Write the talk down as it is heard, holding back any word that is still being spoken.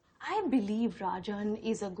believe Rajan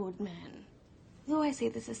is a good man. Though I say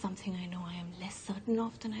this is something I know I am less certain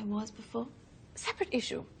of than I was before. Separate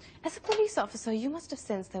issue. As a police officer, you must have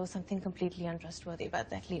sensed there was something completely untrustworthy about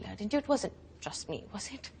that Leela, didn't you? It wasn't just me, was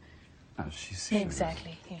it? No, she seems...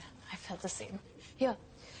 Exactly, yeah. I felt the same. Here,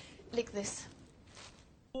 lick this.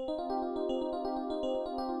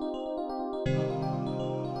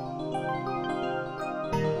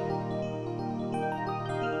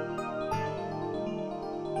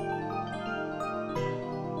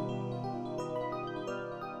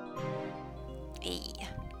 Hey,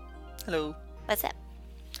 Hello. what's up?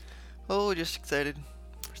 Oh, just excited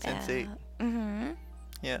for Sense8. Mm-hmm.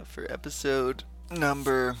 Yeah, for episode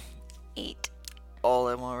number... 8. All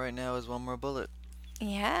I want right now is one more bullet.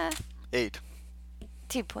 Yeah. 8.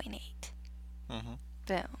 2.8. Mm-hmm.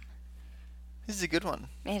 Boom. This is a good one.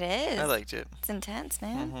 It is. I liked it. It's intense,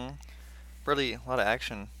 man. Mm-hmm. Really, a lot of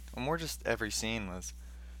action. More just every scene was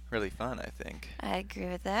really fun, I think. I agree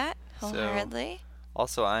with that wholeheartedly.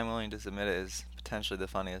 Also, I'm willing to submit it as potentially the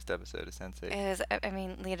funniest episode of Sense8. It is. I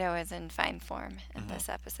mean, Leto is in fine form in this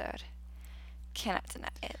episode. Cannot deny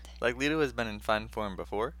it. Like, Leto has been in fine form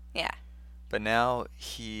before, Yeah. but now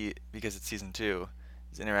he, because it's season 2,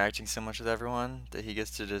 is interacting so much with everyone that he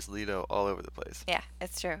gets to just Leto all over the place. Yeah,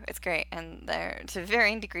 it's true. It's great. And they're to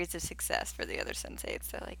varying degrees of success for the other sensates.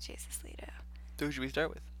 So, like, Jesus, Leto. So who should we start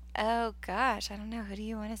with? Oh, gosh. I don't know. Who do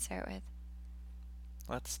you want to start with?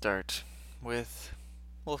 Let's start with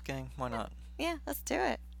Wolfgang. Why not? Yeah, let's do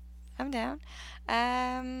it. I'm down.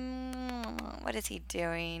 What is he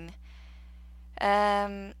doing?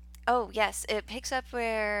 Oh, yes. It picks up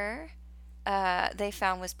where they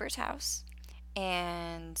found Whisper's house.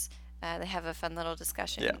 And they have a fun little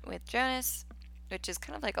discussion with Jonas, which is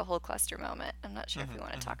kind of like a whole cluster moment. I'm not sure if we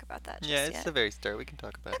want to talk about that just Yeah, it's yet. the very start. We can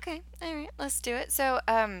talk about it. Okay, all right, let's do it. So,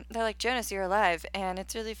 they're like, Jonas, you're alive, and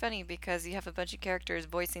it's really funny because you have a bunch of characters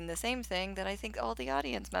voicing the same thing that I think all the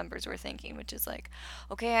audience members were thinking, which is like,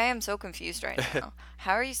 okay, I am so confused right now.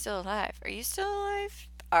 How are you still alive? Are you still alive?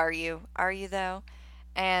 Are you? Are you, though?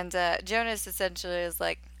 And Jonas essentially is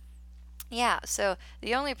like, yeah, so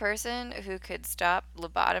the only person who could stop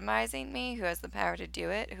lobotomizing me, who has the power to do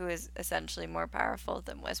it, who is essentially more powerful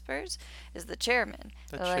than Whispers, is the chairman.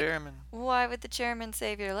 The They're like, chairman. why would the chairman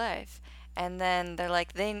save your life? And then they're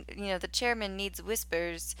like, the chairman needs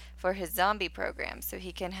Whispers for his zombie program so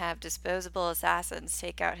he can have disposable assassins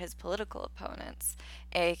take out his political opponents,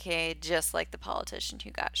 aka just like the politician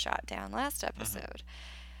who got shot down last episode.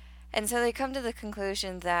 And so they come to the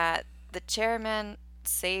conclusion that the chairman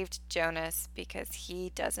saved Jonas because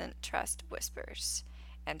he doesn't trust Whispers.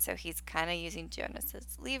 And so he's kind of using Jonas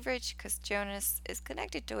as leverage because Jonas is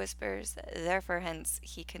connected to Whispers, therefore hence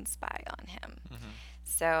he can spy on him.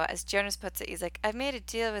 So as Jonas puts it, he's like, I've made a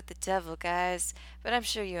deal with the devil, guys, but I'm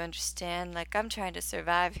sure you understand, like, I'm trying to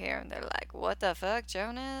survive here. And they're like, what the fuck,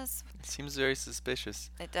 Jonas? It seems very suspicious.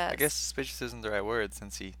 It does. I guess suspicious isn't the right word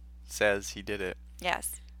since he says he did it.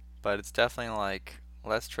 Yes. But it's definitely, like,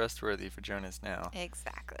 less trustworthy for Jonas now.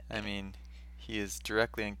 Exactly. I mean, he is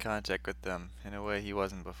directly in contact with them in a way he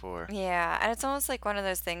wasn't before. Yeah, and it's almost like one of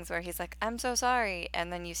those things where he's like, I'm so sorry,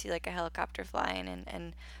 and then you see like a helicopter flying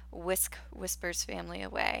and whisk Whisper's family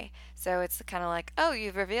away. So it's kind of like, oh,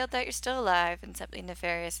 you've revealed that you're still alive and something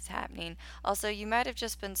nefarious is happening. Also, you might have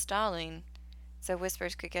just been stalling so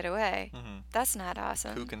Whispers could get away. That's not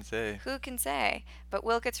awesome. Who can say? Who can say? But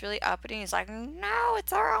Will gets really uppity and he's like, no,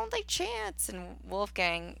 it's our only chance. And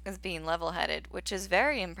Wolfgang is being level-headed, which is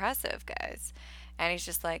very impressive, guys. And he's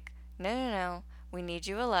just like, no, we need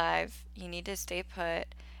you alive. You need to stay put.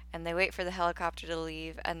 And they wait for the helicopter to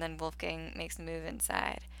leave, and then Wolfgang makes a move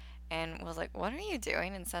inside. And Will's like, what are you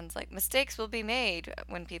doing? And Son's like, mistakes will be made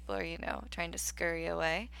when people are, trying to scurry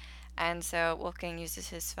away. And so Wolfgang uses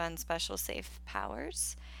his fun special safe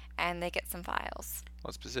powers, and they get some files.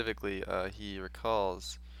 Well, specifically, he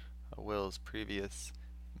recalls Will's previous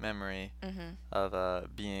memory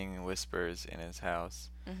of being Whispers in his house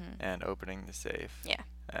and opening the safe. Yeah.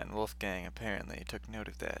 And Wolfgang apparently took note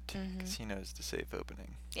of that because he knows the safe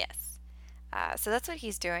opening. Yes. So that's what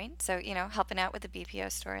he's doing. So, helping out with the BPO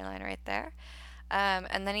storyline right there.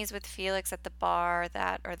 And then he's with Felix at the bar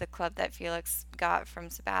or the club that Felix got from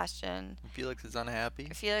Sebastian. Felix is unhappy.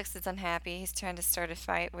 Felix is unhappy. He's trying to start a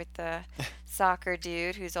fight with the soccer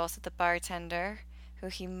dude who's also the bartender, who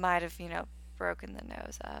he might have, broken the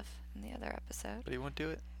nose of in the other episode. But he won't do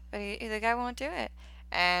it. But the guy won't do it.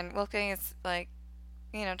 And Wolfgang is like,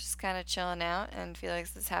 just kind of chilling out, and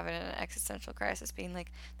Felix is having an existential crisis, being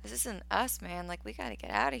like, this isn't us, man. Like, we gotta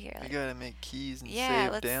get out of here. We Like, gotta make keys and yeah,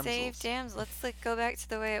 save let's damsels. save damsels. Let's, go back to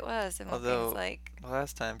the way it was. And Although, Wolfgang's like, the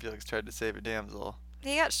last time Felix tried to save a damsel,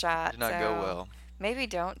 He got shot. Did not go well. Maybe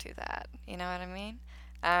don't do that. You know what I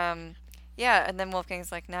mean? Yeah, and then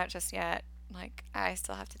Wolfgang's like, not just yet. Like, I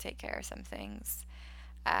still have to take care of some things.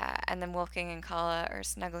 And then Wolfgang and Kala are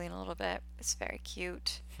snuggling a little bit. It's very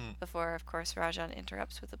cute. Before, of course, Rajan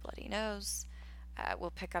interrupts with a bloody nose.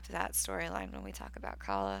 We'll pick up that storyline when we talk about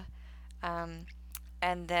Kala.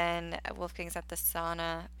 And then Wolfgang's at the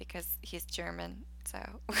sauna because he's German. So,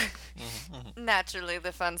 naturally,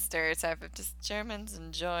 the fun stereotype of just Germans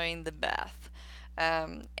enjoying the bath.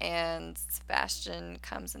 And Sebastian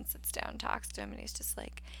comes and sits down, talks to him, and he's just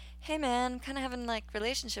like, hey man, I'm kind of having like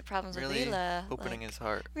relationship problems with Leela. Opening his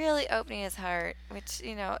heart. Really opening his heart, which,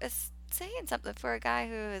 you know, is saying something for a guy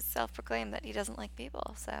who is self-proclaimed that he doesn't like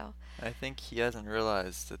people, so. I think he hasn't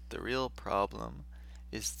realized that the real problem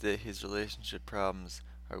is that his relationship problems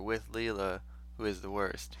are with Leela, who is the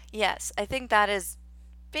worst. Yes, I think that is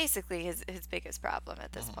basically his biggest problem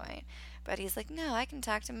at this point. But he's like, no, I can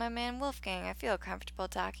talk to my man Wolfgang. I feel comfortable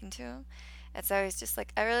talking to him. And so he's just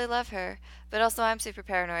like, I really love her, but also I'm super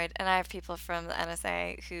paranoid, and I have people from the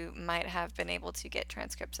NSA who might have been able to get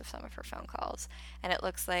transcripts of some of her phone calls. And it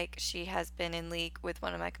looks like she has been in league with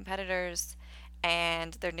one of my competitors,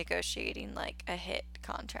 and they're negotiating like a hit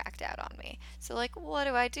contract out on me. So like, what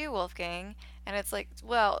do I do, Wolfgang? And it's like,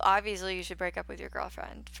 well, obviously you should break up with your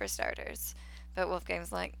girlfriend, for starters. But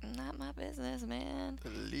Wolfgang's like, not my business, man.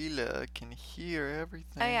 Leela can hear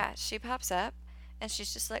everything. Oh yeah, she pops up. And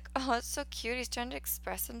she's just like, oh, it's so cute. He's trying to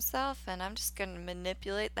express himself, and I'm just going to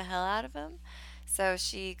manipulate the hell out of him. So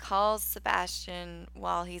she calls Sebastian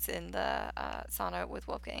while he's in the sauna with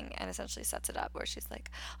Wolfgang and essentially sets it up where she's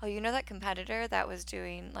like, oh, you know that competitor that was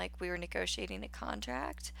doing, like, we were negotiating a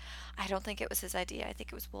contract? I don't think it was his idea. I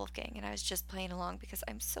think it was Wolfgang, and I was just playing along because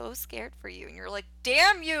I'm so scared for you. And you're like,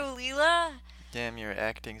 damn you, Leela. Damn your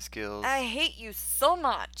acting skills. I hate you so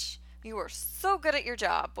much. You are so good at your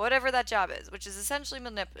job, whatever that job is, which is essentially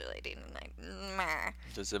manipulating. And like, meh.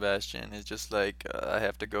 So Sebastian is just like, I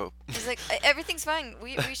have to go. He's like, everything's fine.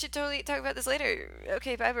 We should totally talk about this later.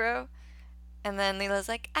 Okay, bye, bro. And then Leela's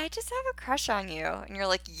like, I just have a crush on you. And you're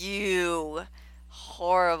like, you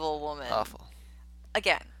horrible woman. Awful.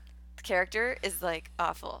 Again, the character is like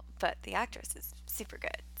awful, but the actress is super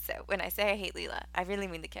good. So when I say I hate Leela, I really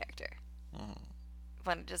mean the character.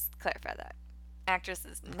 Want to just clarify that. Actress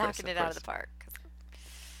is knocking it out of the park.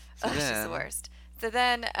 She's the worst. So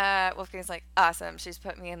then Wolfgang's like, awesome, she's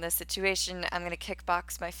put me in this situation. I'm going to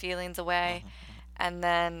kickbox my feelings away. And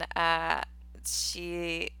then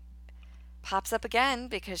she pops up again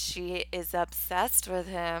because she is obsessed with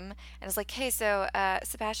him. And is like, hey, so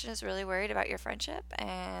Sebastian is really worried about your friendship,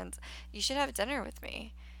 and you should have dinner with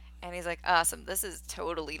me. And he's like, awesome, this is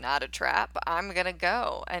totally not a trap. I'm going to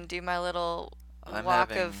go and do my little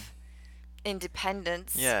walk of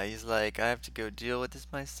independence. Yeah, he's like, I have to go deal with this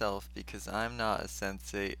myself because I'm not a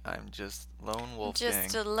sensei. I'm just lone wolf gang.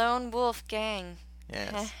 Just a lone wolf gang.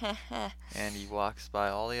 Yes. And he walks by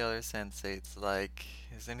all the other sensates like,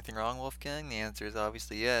 is anything wrong, Wolfgang? The answer is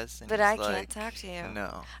obviously yes. And but he's I like, can't talk to you.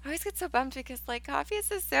 No. I always get so bummed because, like,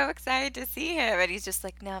 Coffeus is so excited to see him. And he's just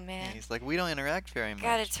like, no, man. And he's like, we don't interact very much.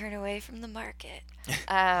 Gotta turn away from the market.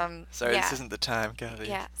 Sorry, yeah. This isn't the time, Coffeus.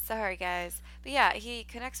 Yeah, sorry, guys. But yeah, he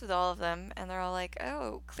connects with all of them. And they're all like,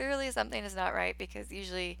 oh, clearly something is not right because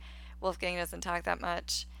usually Wolfgang doesn't talk that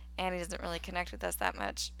much. And he doesn't really connect with us that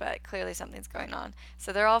much, but clearly something's going on.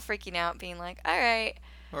 So they're all freaking out, being like, all right.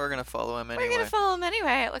 We're going to follow him anyway. We're going to follow him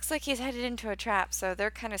anyway. It looks like he's headed into a trap. So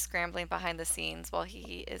they're kind of scrambling behind the scenes while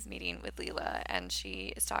he is meeting with Leela. And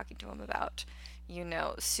she is talking to him about, you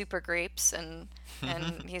know, super grapes. And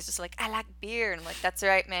he's just like, I like beer. And I'm like, that's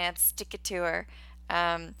right, man. Stick it to her.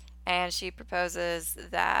 And she proposes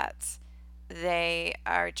that they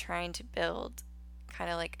are trying to build kind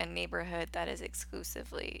of like a neighborhood that is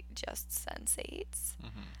exclusively just sensates.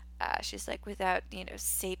 She's like, without, you know,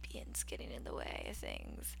 sapiens getting in the way of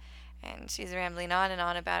things. And she's rambling on and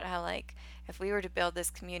on about how, like, if we were to build this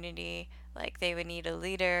community, like, they would need a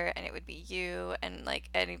leader, and it would be you, and, like,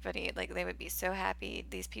 anybody, like, they would be so happy.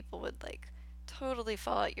 These people would, like, totally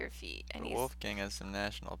fall at your feet. And Wolfgang has some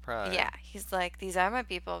national pride. Yeah, he's like, these are my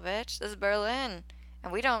people, bitch. This is Berlin.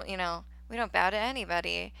 And we don't, you know, we don't bow to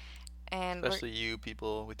anybody. And especially you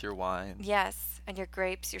people with your wine. Yes, and your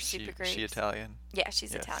grapes, your super grapes. Is she Italian? Yeah,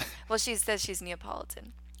 she's Italian. Well, she says she's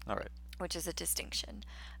Neapolitan. All right. Which is a distinction.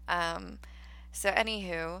 So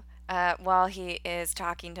anywho, while he is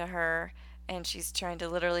talking to her, and she's trying to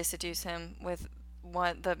literally seduce him with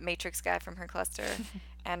the Matrix guy from her cluster,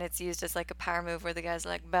 and it's used as like a power move where the guy's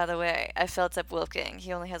like, by the way, I felt up Wolfgang.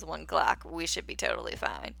 He only has one Glock. We should be totally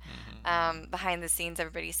fine. Behind the scenes,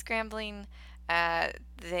 everybody's scrambling.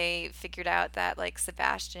 they figured out that like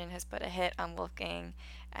Sebastian has put a hit on Wolfgang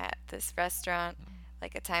at this restaurant,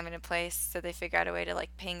 like a time and a place. So they figure out a way to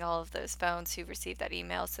like ping all of those phones who received that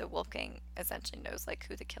email, so Wolfgang essentially knows like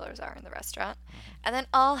who the killers are in the restaurant. And then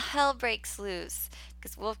all hell breaks loose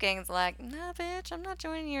because Wolfgang's like, "Nah, bitch, I'm not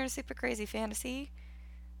joining your super crazy fantasy."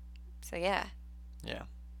 So yeah, Yeah.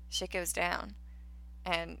 shit goes down.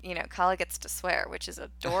 And, you know, Kala gets to swear, which is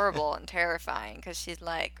adorable and terrifying because she's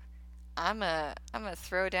like, I'm a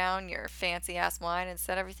throw down your fancy ass wine and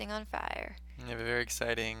set everything on fire. You have a very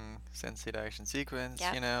exciting sensei action sequence.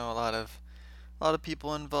 Yep. You know, a lot of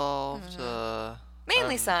people involved.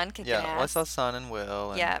 Mainly Sun kicking yeah, well, I saw ass. Sun and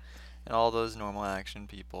Will. And, Yep. and all those normal action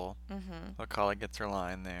people. Mm-hmm. Akala gets her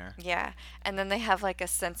line there. Yeah. And then they have like a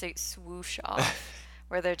sensei swoosh off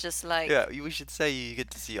where they're just like. Yeah, we should say you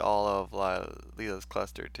get to see all of Leela's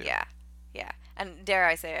cluster too. Yeah. Yeah. And dare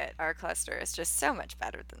I say it, our cluster is just so much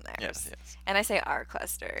better than theirs. Yes. And I say our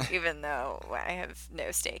cluster, even though I have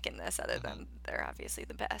no stake in this other than they're obviously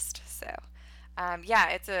the best. So, yeah,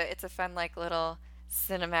 it's a fun like little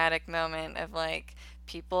cinematic moment of like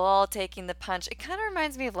people all taking the punch. It kind of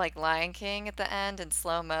reminds me of like Lion King at the end in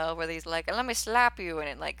slow mo, where he's like, "Let me slap you," and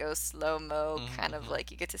it like goes slow mo, kind of like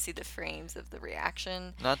you get to see the frames of the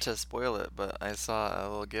reaction. Not to spoil it, but I saw a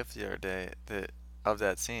little GIF the other day of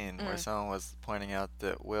that scene where someone was pointing out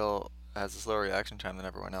that Will has a slower reaction time than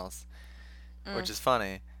everyone else, which is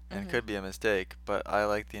funny and could be a mistake, but I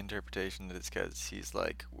like the interpretation that it's because he's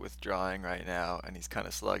like withdrawing right now and he's kind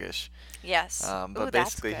of sluggish. Yes. But Ooh,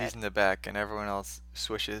 that's basically he's good. in the back and everyone else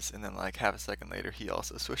swishes, and then like half a second later he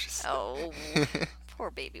also swishes. Oh,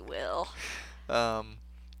 poor baby Will.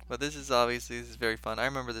 But this is very fun. I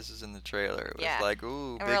remember this was in the trailer. It was Yeah. like,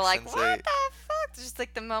 ooh, And big we're like, sensei. what the fuck? Just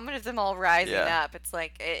like the moment of them all rising Yeah. up. It's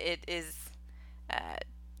like, it is,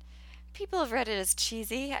 people have read it as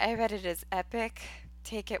cheesy. I read it as epic.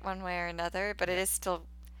 Take it one way or another. But it is still,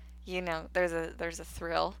 you know, there's a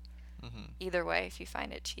thrill. Either way, if you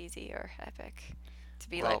find it cheesy or epic. To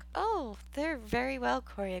be Well- like, oh, they're very well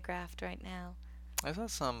choreographed right now. I saw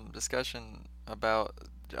some discussion about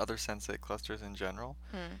the other sensei clusters in general,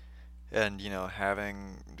 and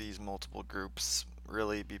having these multiple groups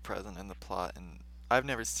really be present in the plot. And I've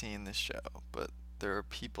never seen this show, but there are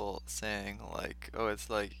people saying like, oh, it's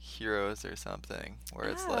like Heroes or something, where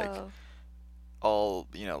it's like Oh. all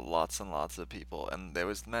lots and lots of people, and it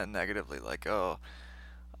was meant negatively, like, oh,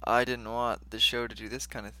 I didn't want the show to do this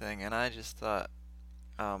kind of thing. And I just thought,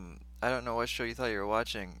 I don't know what show you thought you were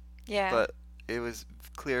watching, Yeah. but it was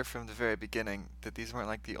clear from the very beginning that these weren't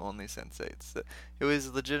like the only sensates. That it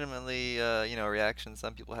was legitimately, reactions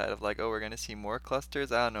some people had of like, oh, we're gonna see more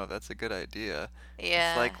clusters. I don't know if that's a good idea.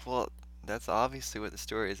 Yeah. It's like, well, that's obviously what the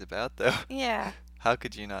story is about, though. Yeah. How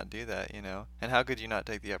could you not do that, And how could you not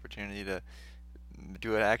take the opportunity to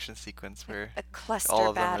do an action sequence where A cluster all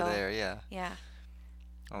of battle. them are there? Yeah. Yeah.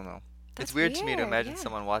 I don't know. That's It's weird to me to weird, imagine yeah.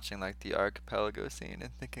 someone watching like the archipelago scene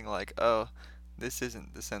and thinking like, oh, this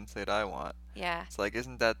isn't the sensate I want. Yeah. It's like,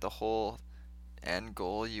 isn't that the whole end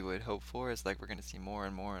goal you would hope for? Is like we're gonna see more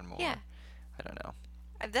and more and more. Yeah. I don't know.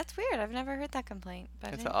 That's weird. I've never heard that complaint,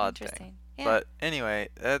 but It's an odd interesting. thing. Yeah. But anyway,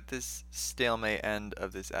 at this stalemate end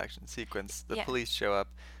of this action sequence, the Yeah. police show up.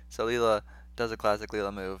 So Leela does a classic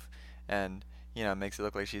Leela move, and makes it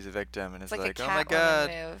look like she's a victim, and it's is like a oh my Catwoman god,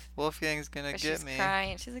 move. Wolfgang's gonna Where get she's me.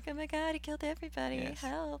 crying. She's like, "Oh my god, he killed everybody! Yes.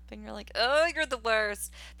 Help!" And you're like, "Oh, you're the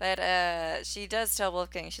worst." But she does tell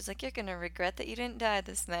Wolfgang, she's like, "You're gonna regret that you didn't die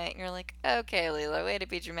this night." And you're like, "Okay, Leela, way to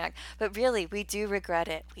be dramatic." But really, we do regret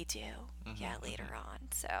it. We do. Yeah, later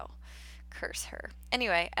on. So, curse her.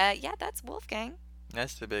 Anyway, yeah, that's Wolfgang.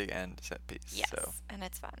 That's the big end set piece. Yes, So and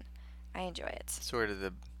it's fun. I enjoy it. sort of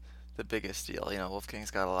the biggest deal. Wolfgang's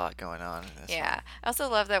got a lot going on in this Yeah. one. I also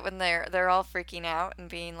love that when they're all freaking out and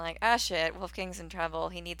being like, "Ah, shit, Wolfgang's in trouble.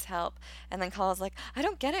 He needs help." And then Kala's like, "I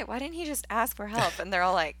don't get it. Why didn't he just ask for help?" And they're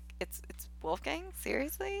all like, "It's Wolfgang?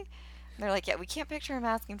 Seriously?" And they're like, "Yeah, we can't picture him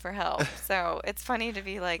asking for help." So it's funny to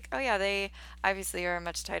be like, "Oh yeah, they obviously are a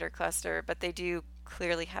much tighter cluster, but they do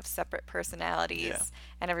clearly have separate personalities, Yeah.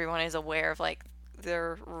 and everyone is aware of like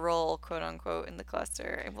their role, quote unquote, in the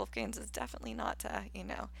cluster. And Wolfgang's is definitely not to,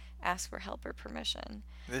 ask for help or permission."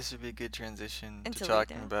 This would be a good transition Into to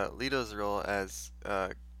talking Leto. about Leto's role as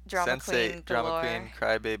Drama sensei, queen drama galore. queen,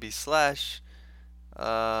 crybaby slash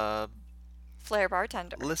Flair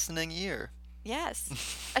bartender. listening ear.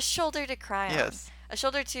 Yes. A shoulder to cry on. Yes. A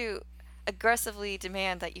shoulder to aggressively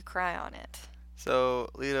demand that you cry on it. So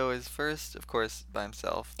Leto is first, of course, by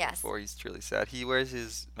himself. Yes. Before he's truly sad, he wears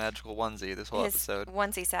his magical onesie this whole His episode.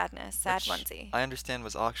 onesie sadness. Sad which onesie. I understand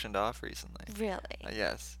was auctioned off recently. Really?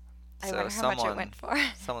 Yes. I So wonder how much it went for.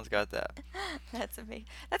 someone's got that. That's amazing.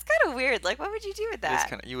 That's kind of weird. Like, what would you do with It is that?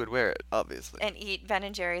 kind of, you would wear it, obviously. And eat Ben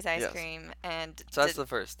and Jerry's ice Yes. cream and So that's the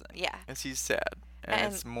first thing. yeah. Is he's sad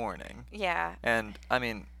and it's morning. Yeah. And I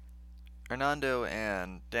mean, Hernando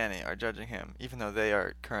and Danny are judging him, even though they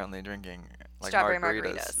are currently drinking like Strawberry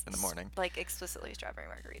margaritas in the morning. Like explicitly strawberry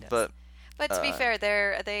margaritas. But to be fair,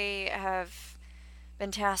 they have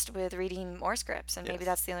been tasked with reading more scripts, and maybe Yes.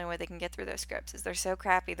 that's the only way they can get through those scripts. Is they're so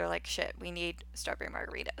crappy, they're like, shit, we need strawberry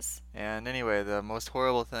margaritas. and anyway, the most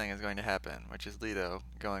horrible thing is going to happen, which is Lito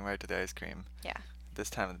going right to the ice cream. Yeah. This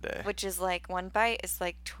time of the day. Which is like one bite is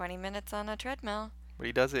like 20 minutes on a treadmill. But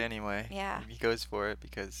he does it anyway. Yeah. He goes for it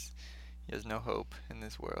because he has no hope in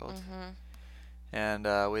this world. Mm-hmm.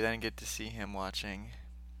 And we then get to see him watching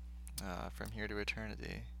From Here to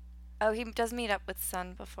Eternity. Oh, he does meet up with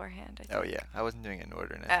Sun beforehand, I think. Oh, yeah. I wasn't doing it in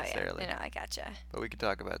order Oh, necessarily. yeah. No, I gotcha. But we could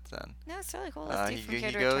talk about Sun. No, it's totally cool. Let's do From Here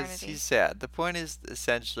He to goes, Eternity. he's sad. The point is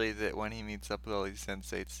essentially that when he meets up with all these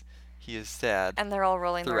sensates, he is sad. And they're all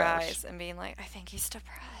rolling their throughout. eyes and being like, I think he's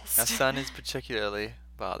depressed. Now, Sun is particularly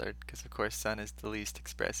bothered because, of course, Sun is the least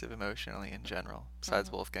expressive emotionally in general,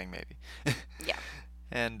 besides Wolfgang, maybe. Yeah.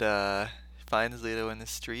 And finds Lito in the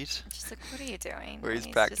street Just like, what are you doing? where And he's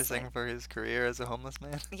just practicing like- for his career as a homeless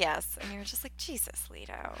man. Yes, and you're just like, Jesus,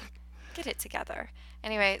 Lito, get it together.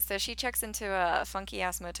 Anyway, so she checks into a funky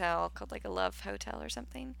ass motel called like a Love Hotel or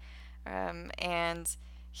something, and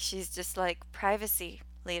she's just like, privacy,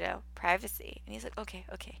 Lito, privacy. And he's like, okay,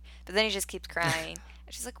 okay. But then he just keeps crying.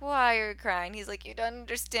 And she's like, why are you crying? He's like, you don't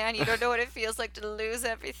understand. You don't know what it feels like to lose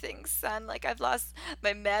everything, son. Like, I've lost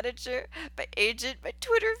my manager, my agent, my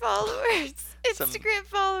Twitter followers, Some Instagram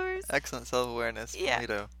followers. Excellent self-awareness from Yeah.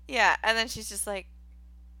 Lito. Yeah, and then she's just like,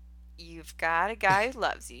 you've got a guy who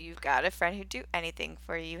loves you. You've got a friend who'd do anything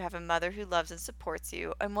for you. You have a mother who loves and supports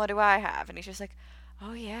you. And what do I have? And he's just like,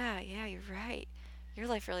 oh, yeah, you're right. Your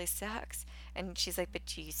life really sucks. And she's like, but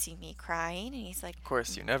do you see me crying? And he's like, Of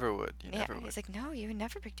course, you never would. You yeah. never And would. he's like, no, you would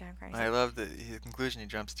never break down crying. He's I like, love that the conclusion he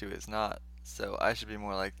jumps to is not, so I should be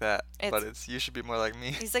more like that, but it's you should be more like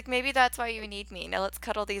me. he's like, maybe that's why you need me. Now let's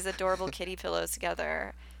cuddle these adorable kitty pillows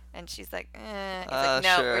together. And she's like, eh. He's like,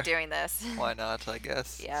 no, Sure. we're doing this. Why not, I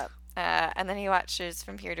guess. Yeah. And then he watches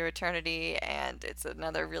From Here to Eternity, and it's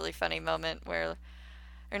another really funny moment where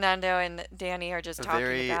Hernando and Danny are just A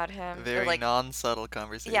talking about him. They're very like, non-subtle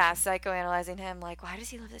conversation. yeah, psychoanalyzing him. Like, why does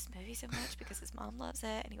he love this movie so much? Because his mom loves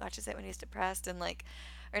it, and he watches it when he's depressed. And like,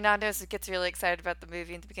 Hernando gets really excited about the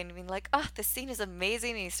movie in the beginning, being like, "Oh, this scene is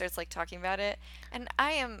amazing," and he starts like talking about it. And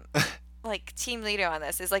I am like Team Lito on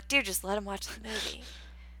this. Is like, dude, just let him watch the movie.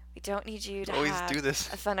 We don't need you to Always have do this.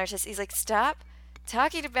 a fun artist. He's like, stop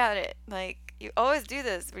talking about it. Like, you always do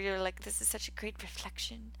this where you're like, this is such a great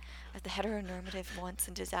reflection of the heteronormative wants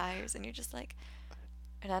and desires. And you're just like,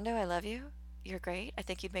 Hernando, I love you. You're great. I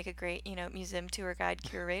think you'd make a great, museum tour guide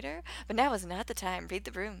curator. But now is not the time. Read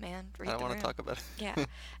the room, man. Read I don't the want room. to talk about it. Yeah.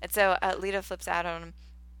 And so Lito flips out on him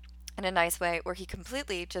in a nice way where he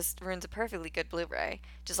completely just ruins a perfectly good Blu-ray.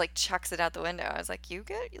 Just like chucks it out the window. I was like, you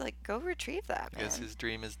good? Like, go retrieve that, man. Because his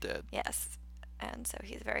dream is dead. Yes. And so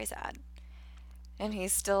he's very sad. And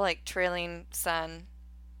he's still like trailing Sun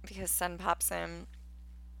because Sun pops in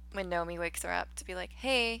when Nomi wakes her up to be like,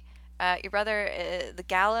 hey, your brother, the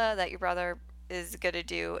gala that your brother is going to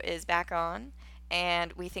do is back on.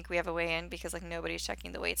 And we think we have a way in because like nobody's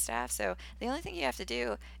checking the wait staff. So the only thing you have to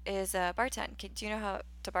do is bartend. Do you know how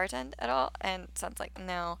to bartend at all? And Sun's like,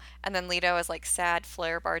 no. And then Lito is like sad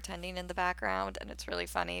Flair bartending in the background. And it's really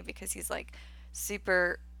funny because he's like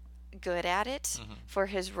super good at it for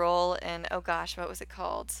his role in, oh gosh, what was it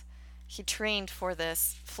called? He trained for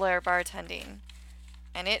this Flair bartending.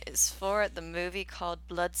 And it is for the movie called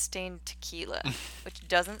Bloodstained Tequila, which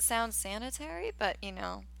doesn't sound sanitary, but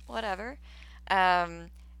whatever. And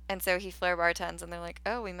so he Flair bartends, and they're like,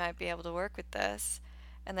 oh, we might be able to work with this.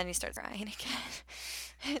 And then he starts crying again.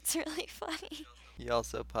 It's really funny. He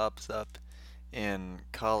also pops up in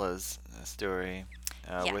Kala's story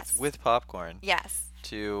Yes. with popcorn Yes.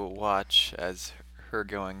 to watch as her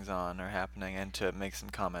goings on are happening and to make some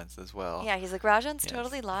comments as well. Yeah, he's like, Rajan's Yes.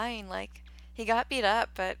 totally lying. Like, he got beat up,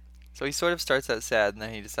 but So he sort of starts out sad, and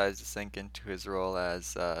then he decides to sink into his role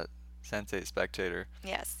as Sensei spectator.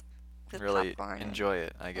 yes. With Really popcorn and- enjoy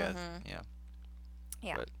it, I guess. Mhm. Yeah.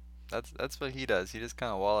 Yeah. But that's what he does. He just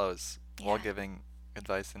kind of wallows while Yeah. giving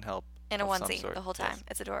advice and help in a of some onesie sort. the whole Yes. time.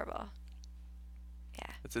 It's adorable.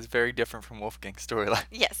 Yeah. It's very different from Wolfgang's storyline.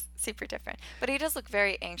 Yes, super different. But he does look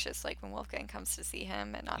very anxious, like when Wolfgang comes to see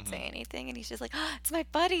him and not Mm-hmm. say anything, and he's just like, oh, "It's my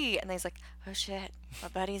buddy," and then he's like, "Oh shit, my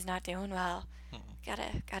buddy's not doing well.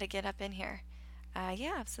 Mm-hmm. Gotta get up in here."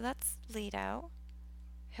 Yeah. So that's Lito.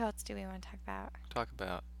 Who else do we want to talk about? Talk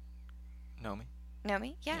about Nomi.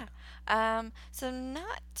 Nomi? Yeah. So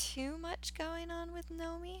not too much going on with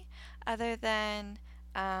Nomi, other than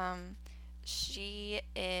she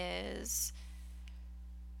is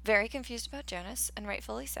very confused about Jonas, and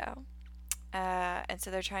rightfully so. And so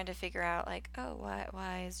they're trying to figure out, like, oh,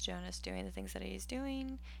 why is Jonas doing the things that he's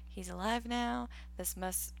doing? He's alive now.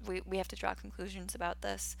 We have to draw conclusions about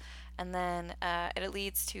this. And then it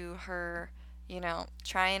leads to her,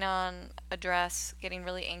 trying on a dress, getting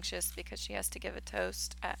really anxious because she has to give a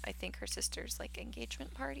toast at, I think, her sister's, like,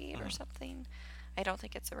 engagement party or something. I don't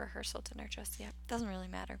think it's a rehearsal dinner just yet. Doesn't really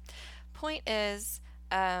matter. Point is,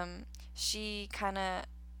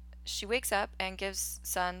 she wakes up and gives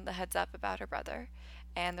Sun the heads up about her brother.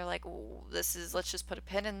 And they're like, let's just put a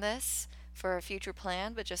pin in this for a future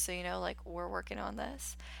plan, but just so you know, like, we're working on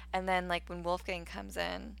this. And then, like, when Wolfgang comes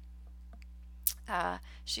in,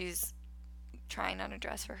 she's trying on a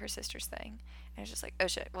dress for her sister's thing. And it's just like, oh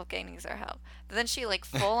shit, Wolfgang needs our help. But then she, like,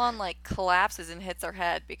 full on, like, collapses and hits her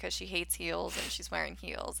head because she hates heels and she's wearing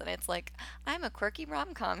heels. And it's like, I'm a quirky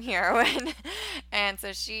rom-com heroine. And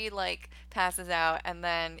so she, like, passes out. And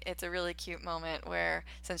then it's a really cute moment where,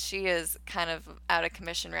 since she is kind of out of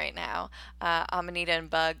commission right now, Amanita and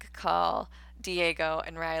Bug call Diego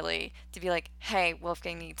and Riley to be like, hey,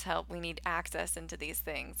 Wolfgang needs help. We need access into these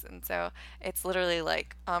things. And so it's literally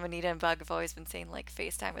like Amanita and Bug have always been saying, like,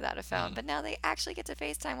 FaceTime without a phone, but now they actually get to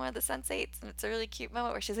FaceTime one of the Sense8s. And it's a really cute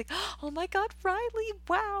moment where she's like, oh my God, Riley,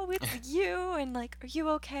 wow, it's you. And like, are you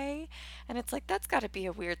okay? And it's like, that's got to be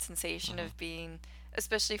a weird sensation of being,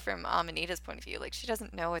 especially from Amanita's point of view. Like, she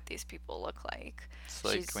doesn't know what these people look like. It's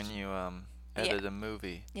like when you edit a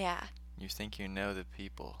movie. Yeah. You think you know the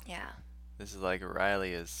people. Yeah. This is like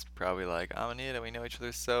Riley is probably like, Amanita, we know each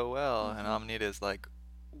other so well. And Amanita is like,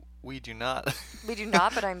 we do not. We do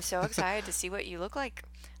not, but I'm so excited to see what you look like.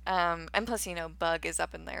 And plus, Bug is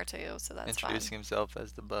up in there too, so that's Introducing himself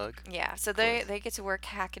as the Bug. Yeah, so they get to work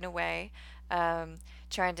hacking away,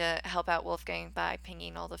 trying to help out Wolfgang by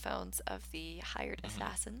pinging all the phones of the hired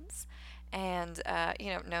assassins. And,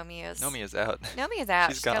 Nomi is out. Nomi is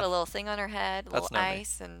out. She's gone. got a little thing on her head, a little Nomi.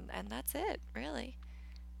 ice, and that's it, really.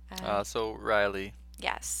 So Riley.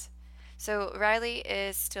 Yes. So Riley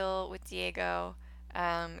is still with Diego.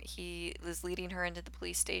 He is leading her into the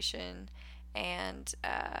police station, and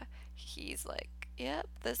he's like, yep,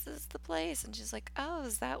 this is the place. And she's like, oh,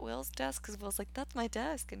 is that Will's desk? Because Will's like, that's my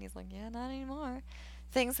desk. And he's like, yeah, not anymore.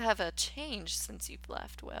 Things have changed since you've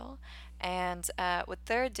left, Will. And what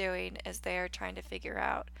they're doing is they're trying to figure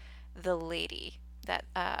out the lady that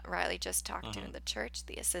Riley just talked to in the church,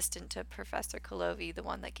 the assistant to Professor Kolovi, the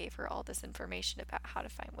one that gave her all this information about how to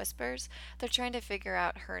find whispers. They're trying to figure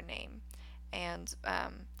out her name, and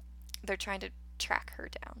they're trying to track her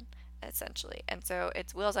down, essentially. And so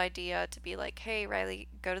it's Will's idea to be like, hey, Riley,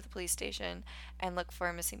 go to the police station and look for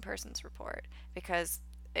a missing persons report, because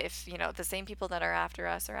if, the same people that are after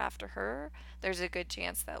us are after her, there's a good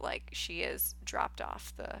chance that, like, she is dropped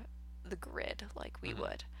off the grid like we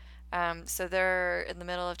would. So they're in the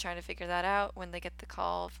middle of trying to figure that out when they get the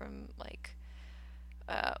call from, like,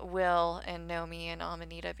 Will and Nomi and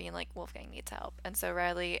Amanita being like, Wolfgang needs help. And so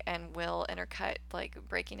Riley and Will intercut, like,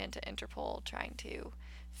 breaking into Interpol, trying to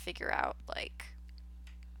figure out, like,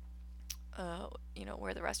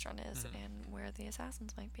 where the restaurant is and where the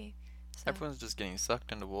assassins might be. So, everyone's just getting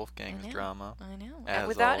sucked into Wolfgang's drama. I know. As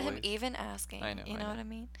without always. him even asking. I know. You know what I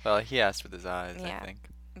mean? Well, he asked with his eyes, Yeah. I think.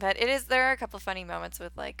 But there are a couple funny moments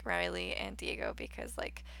with, like, Riley and Diego, because,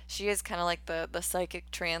 like, she is kind of like the psychic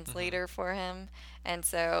translator for him. And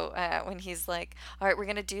so when he's like, all right, we're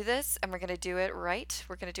going to do this, and we're going to do it right.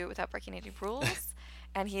 We're going to do it without breaking any rules.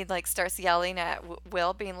 And he, like, starts yelling at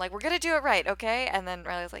Will, being like, we're going to do it right, okay? And then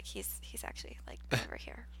Riley's like, he's actually, like, over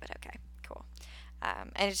here. But okay, cool.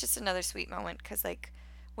 And it's just another sweet moment, because, like,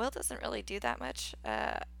 Will doesn't really do that much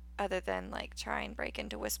other than, like, try and break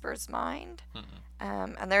into Whisper's mind.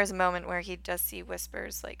 And there's a moment where he does see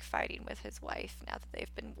Whispers, like, fighting with his wife now that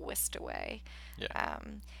they've been whisked away. Yeah.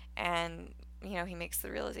 And, he makes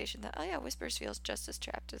the realization that, oh yeah, Whispers feels just as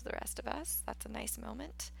trapped as the rest of us. That's a nice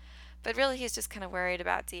moment. But really he's just kind of worried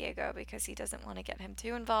about Diego, because he doesn't want to get him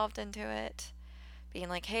too involved into it. Being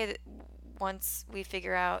like, hey, once we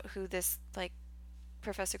figure out who this, like,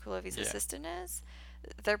 Professor Kulovi's assistant is,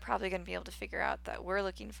 they're probably going to be able to figure out that we're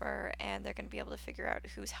looking for her, and they're going to be able to figure out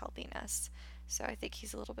who's helping us. So I think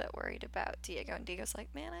he's a little bit worried about Diego, and Diego's like,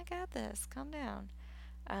 man, I got this, calm down.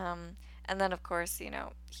 And then, of course,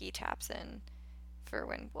 he taps in for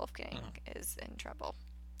when Wolfgang is in trouble.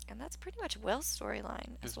 And that's pretty much Will's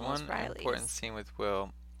storyline, as There's well as one Riley's. important scene with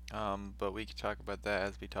Will, but we could talk about that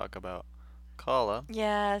as we talk about Kala.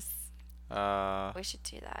 Yes. Uh, We should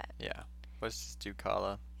do that. yeah. Let's just do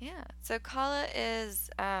Kala. Yeah. So Kala is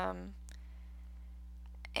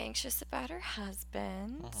anxious about her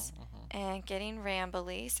husband and getting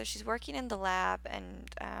rambly. So she's working in the lab, and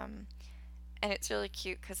it's really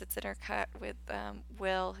cute because it's intercut with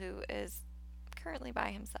Will, who is currently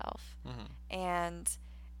by himself and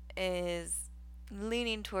is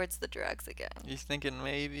leaning towards the drugs again. He's thinking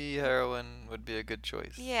maybe heroin would be a good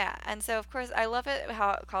choice. Yeah, and so of course I love it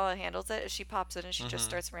how Kala handles it. She pops in and she just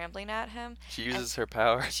starts rambling at him. She uses her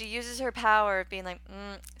power. She uses her power of being like,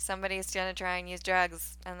 somebody's gonna try and use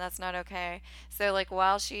drugs, and that's not okay. So like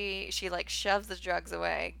while she like shoves the drugs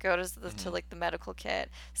away, goes to like the medical kit,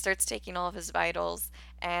 starts taking all of his vitals,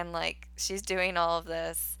 and like she's doing all of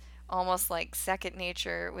this almost like second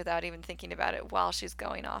nature without even thinking about it while she's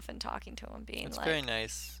going off and talking to him, being It's like, very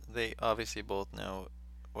nice. They obviously both know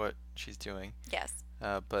what she's doing. yes,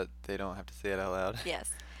 But they don't have to say it out loud. yes.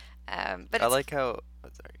 But I like how. Oh,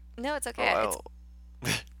 sorry. no, it's okay. Oh,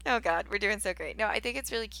 Oh God, we're doing so great. No, I think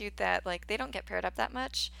it's really cute that like they don't get paired up that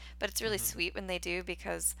much, but it's really sweet when they do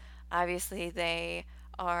because obviously they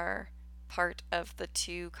are part of the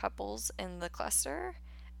two couples in the cluster,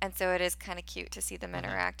 and so it is kind of cute to see them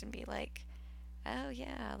interact and be like, oh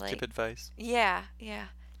yeah, like tip advice. yeah, yeah,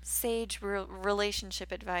 sage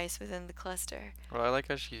relationship advice within the cluster. Well, I like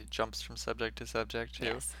how she jumps from subject to subject too.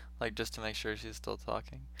 Yes. Like just to make sure she's still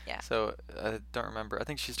talking. Yeah. So I don't remember. I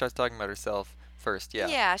think she starts talking about herself first. Yeah.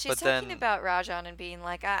 Yeah, she's but talking then, about Rajan and being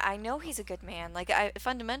like, I know he's a good man. Like,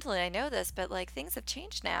 fundamentally I know this, but like things have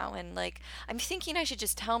changed now, and like I'm thinking I should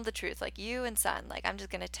just tell him the truth, like you and son. Like I'm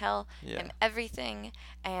just gonna tell him everything,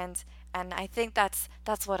 and I think that's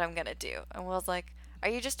what I'm gonna do. And Will's like, are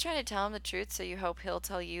you just trying to tell him the truth so you hope he'll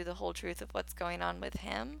tell you the whole truth of what's going on with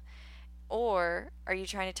him? Or are you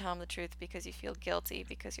trying to tell him the truth because you feel guilty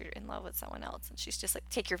because you're in love with someone else? And she's just like,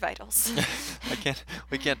 take your vitals.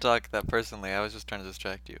 we can't talk that personally. I was just trying to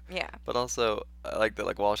distract you. Yeah. But also, I like that,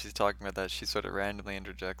 like, while she's talking about that, she sort of randomly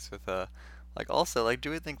interjects with, like, also, like,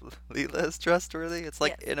 do we think Leela is trustworthy? It's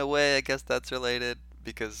like, in a way, I guess that's related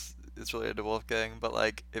because it's related to Wolfgang, but,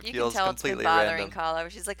 like, it You feels can tell completely it's been bothering random. Kala.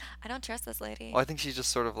 She's like, I don't trust this lady. Well, I think she's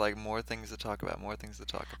just sort of, like, more things to talk about.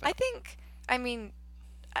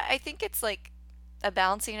 I think it's like a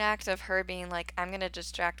balancing act of her being like, I'm gonna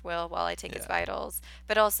distract Will while I take his vitals,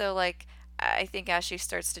 but also like I think as she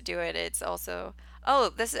starts to do it, it's also,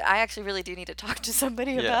 oh, I actually really do need to talk to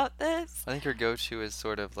somebody about this. I think her go-to is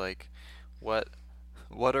sort of like, what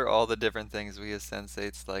are all the different things we as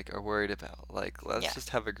sensates like are worried about? Like, let's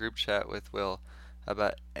just have a group chat with Will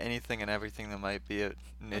about anything and everything that might be an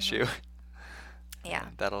issue. Yeah.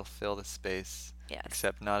 That'll fill the space. Yes.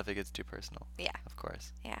 Except not if it gets too personal. Yeah. Of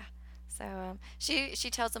course. Yeah. So she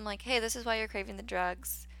tells him like, hey, this is why you're craving the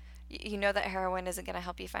drugs. You know that heroin isn't going to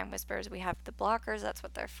help you find whispers. We have the blockers. That's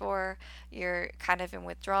what they're for. You're kind of in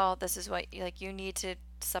withdrawal. This is what you need to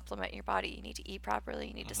supplement your body. You need to eat properly.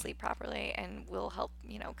 You need to sleep properly, and we'll help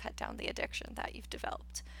cut down the addiction that you've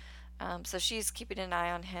developed. So she's keeping an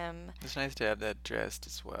eye on him. It's nice to have that dressed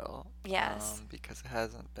as well. Yes. Because it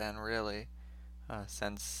hasn't been really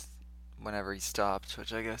since whenever he stopped,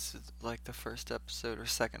 which I guess is like the first episode or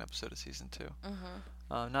second episode of season 2.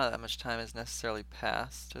 Not that much time has necessarily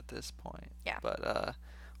passed at this point. Yeah. But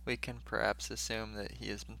we can perhaps assume that he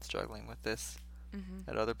has been struggling with this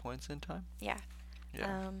at other points in time. Yeah.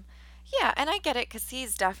 Yeah. Yeah, and I get it because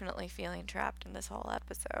he's definitely feeling trapped in this whole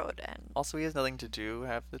episode, and also he has nothing to do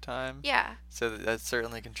half the time. Yeah. So that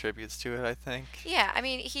certainly contributes to it, I think. Yeah, I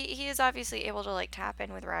mean he is obviously able to like tap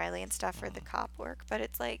in with Riley and stuff for the cop work, but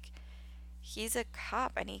it's like he's a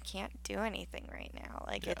cop and he can't do anything right now.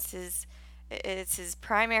 Like it's his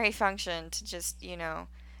primary function to just,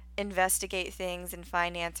 investigate things and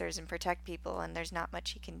find answers and protect people, and there's not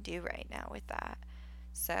much he can do right now with that.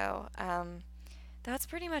 So, that's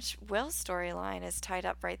pretty much Will's storyline is tied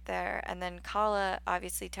up right there. And then Kala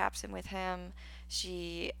obviously taps in with him.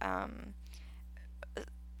 She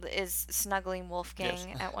is snuggling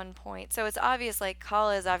Wolfgang at one point. So it's obvious, like,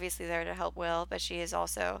 Kala is obviously there to help Will, but she is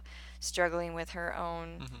also struggling with her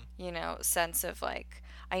own, sense of, like,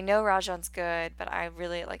 I know Rajan's good, but I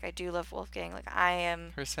really, like, I do love Wolfgang. Like, I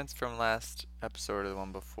am... Her sense from last episode or the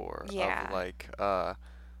one before Yeah. of, like,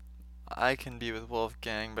 I can be with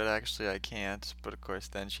Wolfgang, but actually I can't. But, of course,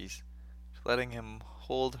 then she's letting him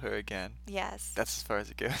hold her again. Yes. That's as far as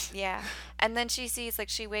it goes. Yeah. And then she sees, like,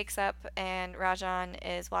 she wakes up and Rajan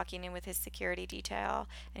is walking in with his security detail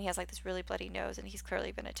and he has, like, this really bloody nose and he's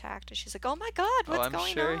clearly been attacked. And she's like, oh my God, Oh, what's I'm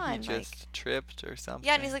going sure on? he just tripped or something.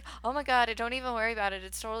 Yeah, and he's like, oh my God, don't even worry about it.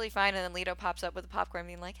 It's totally fine. And then Leto pops up with a popcorn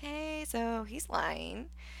being like, hey, so he's lying.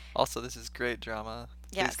 Also, this is great drama.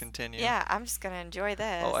 Please Yes. continue. Yeah, I'm just going to enjoy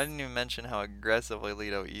this. Oh, I didn't even mention how aggressively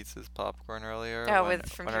Leto eats his popcorn earlier. Oh, when,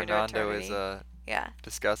 from when Here to Hernando is Eternity. Yeah.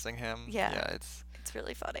 discussing him. Yeah. Yeah, it's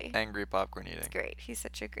really funny. angry popcorn eating. It's great. He's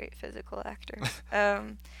such a great physical actor.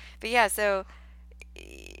 But yeah, so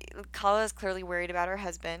Kala is clearly worried about her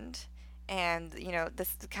husband, and you know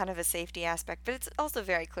this is kind of a safety aspect, but it's also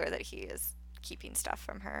very clear that he is keeping stuff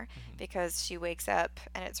from her because she wakes up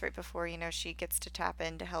and it's right before she gets to tap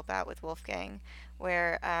in to help out with Wolfgang,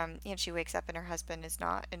 where she wakes up and her husband is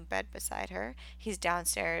not in bed beside her. He's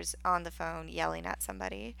downstairs on the phone yelling at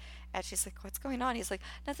somebody, and she's like, "What's going on?" He's like,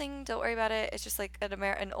 "Nothing. Don't worry about it. It's just like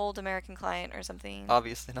an old American client or something."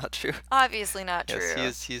 Obviously not true. Obviously not Yes,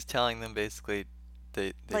 true. he's telling them basically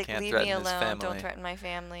they like, can't leave threaten me his alone. family. Don't threaten my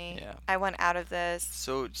family. Yeah. I want out of this.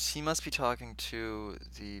 So he must be talking to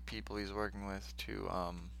the people he's working with to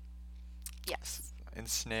Yes.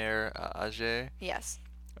 ensnare Ajay. Yes.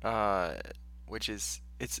 Which it's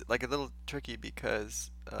like a little tricky because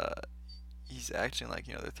he's acting like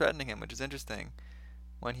they're threatening him, which is interesting.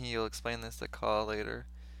 When he'll explain this to Call later,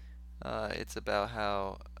 it's about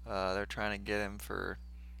how they're trying to get him for.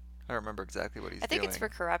 I don't remember exactly what he's I think doing. it's for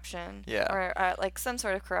corruption. Yeah. Or like some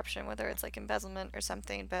sort of corruption, whether it's like embezzlement or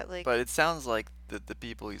something. But like. But it sounds like the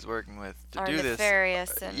people he's working with to are do this.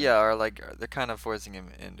 nefarious and. Yeah, are like they're kind of forcing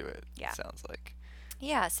him into it. Yeah. It sounds like.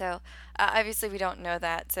 Yeah, so obviously we don't know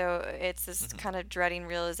that, so it's this kind of dreading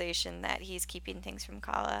realization that he's keeping things from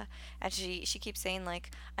Kala, and she keeps saying like,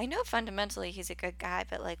 I know fundamentally he's a good guy,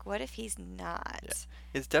 but like, what if he's not? Yeah.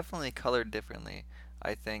 It's definitely colored differently.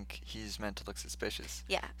 I think he's meant to look suspicious.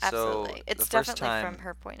 Yeah, So absolutely. It's the first definitely time, from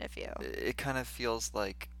her point of view. It kind of feels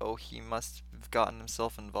like, oh, he must have gotten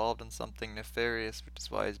himself involved in something nefarious, which is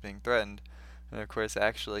why he's being threatened. And of course,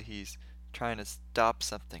 actually, he's trying to stop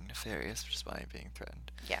something nefarious, which is why he's being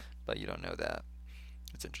threatened. Yeah. But you don't know that.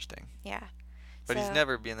 It's interesting. Yeah. But he's So-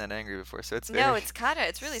 never been that angry before, so it's very No, it's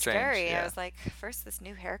really strange, scary. yeah. I was like, first this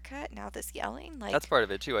new haircut, now this yelling. Like, That's part of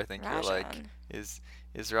it too. I think you're like, Rajan.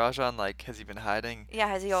 is Rajan like, has he been hiding? Yeah,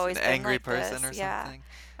 has he always an been angry like person this? or Yeah. something?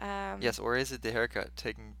 Yes, Yes, or is it the haircut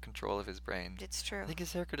taking control of his brain? it's true. I think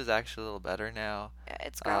his haircut is actually a little better now.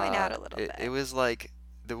 It's growing out a little bit. It was like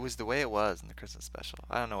it was the way it was in the Christmas special.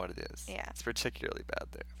 I don't know what it is. Yeah. It's particularly bad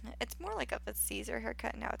there. It's more like a Caesar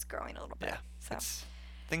haircut. Now it's growing a little bit. Yeah. So.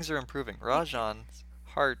 Things are improving. Rajan's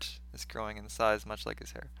heart is growing in size, much like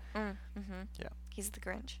his hair. Yeah. He's the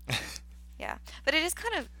Grinch. Yeah, but it is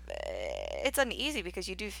kind of it's uneasy because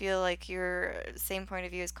you do feel like your same point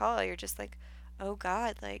of view as Kala. You're just like, oh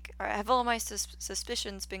God, like have all my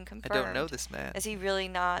suspicions been I confirmed? don't know this man. Is he really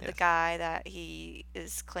not the Yes. guy that he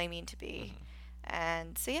is claiming to be?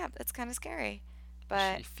 And so yeah, it's kind of scary.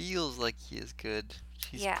 But She feels like he is good.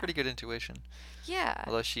 She's Yeah. pretty good intuition. yeah,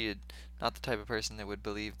 Although she is not the type of person that would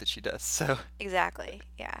believe that she does. So exactly.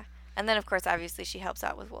 Yeah. And then of course obviously she helps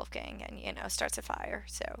out with Wolfgang and starts a fire.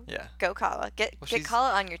 So yeah, go Kala. Get she's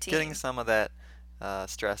Kala on your team. getting some of that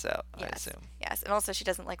stress out, I Yes. assume. Yes, and also she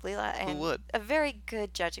doesn't like Leela, and would? a very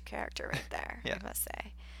good judge of character right there, Yeah. I must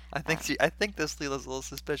say. I think this Leela's a little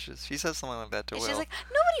suspicious. She says something like that to And Will. she's like,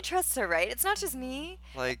 nobody trusts her, right? It's not just me.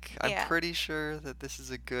 Like, I'm Yeah. pretty sure that this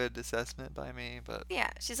is a good assessment by me, but Yeah,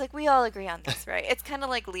 she's like, we all agree on this, right? It's kind of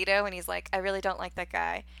like Leto when he's like, I really don't like that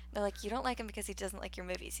guy. They're like, you don't like him because he doesn't like your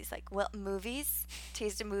movies. He's like, well, movies,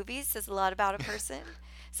 taste in movies says a lot about a person.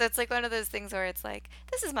 So it's like one of those things where it's like,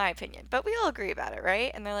 this is my opinion, but we all agree about it,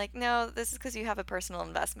 right? And they're like, no, this is because you have a personal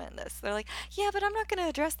investment in this. They're like, yeah, but I'm not going to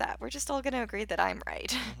address that. We're just all going to agree that I'm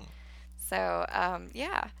right. So,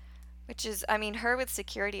 yeah, which is, I mean, her with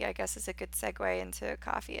security, I guess, is a good segue into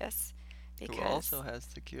Coffeus. who also has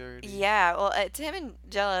security. Yeah, well, Tim and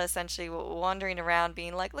Jella essentially wandering around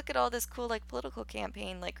being like, look at all this cool, like, political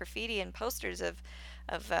campaign, like, graffiti and posters of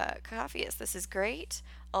Coffeus. This is great.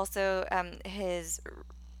 Also,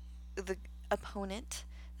 the opponent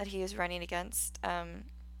that he is running against,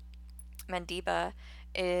 Mandiba,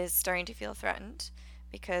 is starting to feel threatened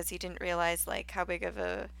because he didn't realize, like, how big of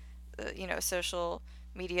a social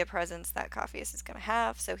media presence that Coffeus is going to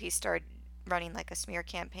have. So he started running like a smear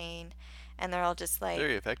campaign, and they're all just like,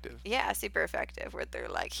 Very effective. yeah, super effective, where they're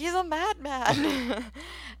like, he's a madman.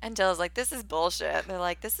 And Jill like, this is bullshit. And they're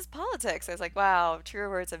like, this is politics. I was like, wow, truer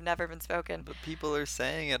words have never been spoken. But people are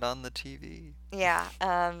saying it on the TV. Yeah.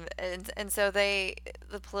 And so the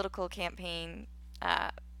political campaign,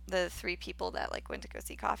 the three people that like went to go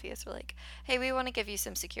see Coffeeus were like, hey, we want to give you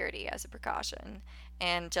some security as a precaution.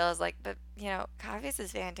 And Jill is like, but Coffeeus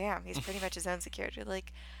is Van Damme. He's pretty much his own security.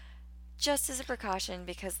 Like, just as a precaution,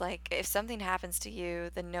 because like if something happens to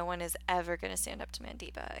you, then no one is ever going to stand up to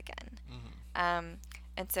Mandiba again.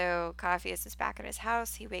 And so Coffeeus is back at his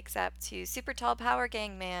house. He wakes up to super tall power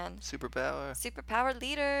gang man, super power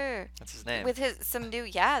leader. That's his name. With some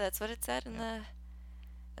new, that's what it said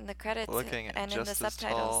in the credits Looking and just in the as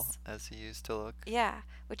subtitles. tall as he used to look. Yeah,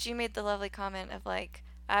 which you made the lovely comment of like,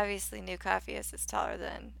 obviously new Coffeeus is taller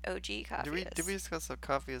than OG Coffeeus. Did we discuss how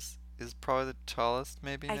Coffeeus is probably the tallest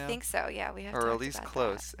maybe now? I think so, yeah, we have or talked at least about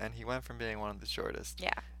close, and he went from being one of the shortest.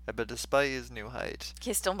 Yeah. But despite his new height,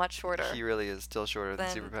 He's still much shorter. he really is still shorter than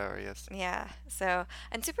Than- Superpower, yes. Yeah, so,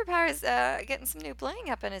 and Superpower is getting some new bling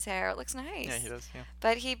up in his hair. It looks nice. Yeah, he does, yeah.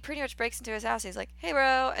 But he pretty much breaks into his house. And he's like, hey,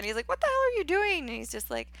 bro. And he's like, what the hell are you doing? And he's just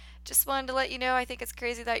like, just wanted to let you know I think it's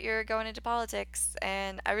crazy that you're going into politics.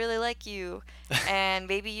 And I really like you. And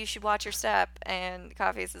maybe you should watch your step. And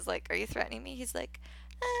Coffee's is like, are you threatening me? He's like,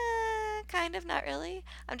 kind of, not really.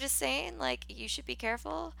 I'm just saying, like, you should be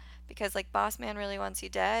careful. Because, like, Boss Man really wants you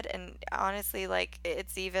dead. And honestly, like,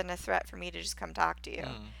 it's even a threat for me to just come talk to you.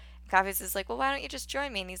 Coffee's is like, well, why don't you just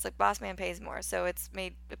join me? And he's like, Boss Man pays more. So it's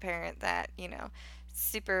made apparent that,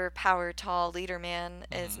 super power tall leader man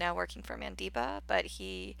is now working for Mandiba. But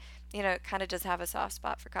he, kind of does have a soft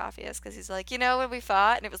spot for Coffeeus because he's like, when we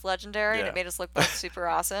fought and it was legendary and it made us look both super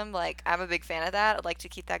awesome. Like, I'm a big fan of that. I'd like to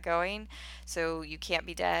keep that going. So you can't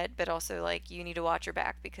be dead, but also, like, you need to watch your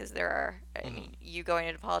back because I mean, you going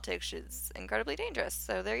into politics is incredibly dangerous.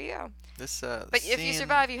 So there you go. But if you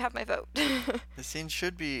survive, you have my vote. The scene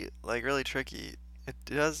should be, like, really tricky. It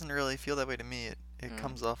doesn't really feel that way to me. It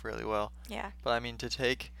comes off really well. Yeah. But I mean, to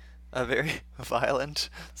take a very violent,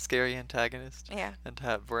 scary antagonist and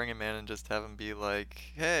bring him in and just have him be like,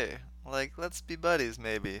 hey, like, let's be buddies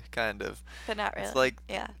maybe, kind of. But not really. It's like,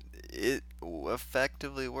 it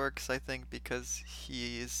effectively works, I think, because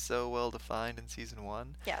he is so well defined in season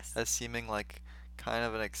 1. Yes. As seeming like kind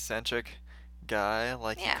of an eccentric guy.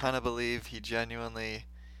 Like, you kind of believe he genuinely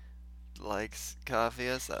likes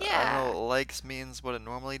Coffeeus. I don't know, likes means what it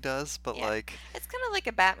normally does, but like, it's kind of like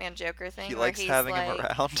a Batman Joker thing. He where likes he's having like, him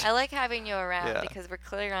around. I like having you around because we're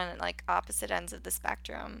clearly on like opposite ends of the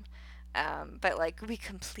spectrum. But like we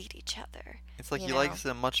complete each other. It's like he likes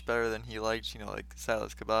him much better than he liked, like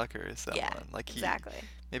Silas Kabaka or someone. Yeah, like exactly.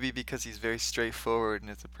 Maybe because he's very straightforward in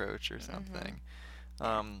his approach or something.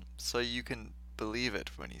 So you can believe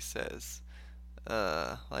it when he says,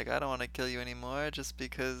 like, I don't want to kill you anymore just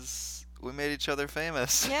because we made each other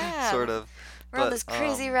famous. Yeah. Sort of. We're on this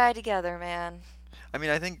crazy ride together, man. I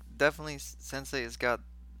mean, I think definitely Sensei has got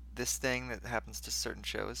this thing that happens to certain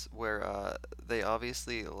shows where they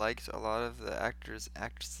obviously liked a lot of the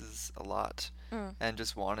actresses a lot and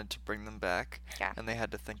just wanted to bring them back. Yeah. And they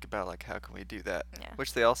had to think about, like, how can we do that? Yeah.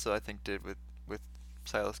 Which they also, I think, did with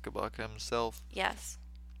Silas Kabaka himself. Yes.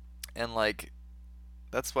 And, like,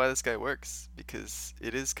 that's why this guy works, because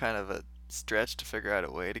it is kind of a stretch to figure out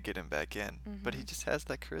a way to get him back in. But he just has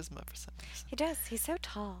that charisma for some reason. He does. He's so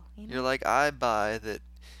tall. You're like, I buy that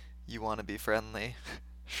you want to be friendly.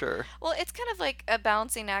 Sure. Well, it's kind of like a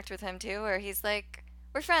balancing act with him, too, where he's like,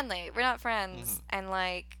 we're friendly. We're not friends. And,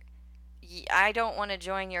 like, I don't want to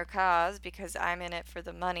join your cause because I'm in it for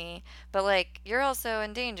the money. But, like, you're also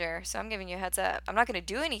in danger, so I'm giving you a heads up. I'm not going to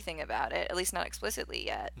do anything about it, at least not explicitly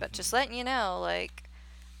yet. But just letting you know, like,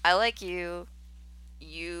 I like you.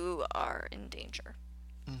 You are in danger.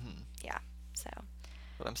 Yeah, so.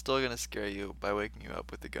 But I'm still going to scare you by waking you up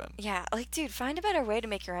with a gun. Yeah, like, dude, find a better way to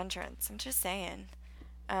make your entrance. I'm just saying.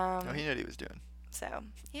 He knew what he was doing. So,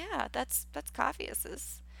 yeah, that's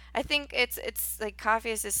Coffeeus's. I think it's like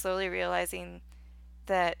Coffeeus is slowly realizing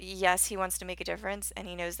that, yes, he wants to make a difference, and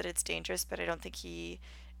he knows that it's dangerous, but I don't think he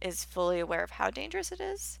is fully aware of how dangerous it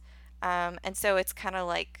is. And so it's kind of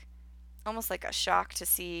like, almost like a shock to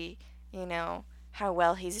see, how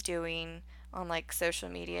well he's doing on, like, social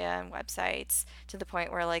media and websites, to the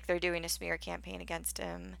point where, like, they're doing a smear campaign against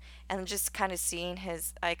him, and just kind of seeing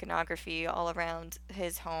his iconography all around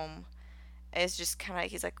his home is just kind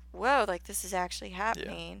of, he's like, whoa, like, this is actually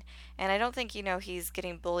happening. And I don't think, he's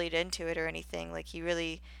getting bullied into it or anything. Like, he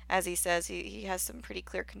really, as he says, he has some pretty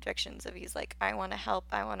clear convictions of, he's like, I want to help,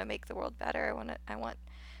 I want to make the world better, I want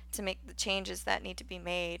to make the changes that need to be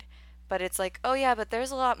made. but it's like, oh yeah, but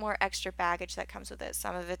there's a lot more extra baggage that comes with it.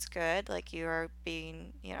 Some of it's good, like you are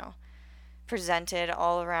being, presented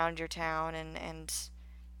all around your town and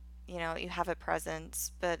you have a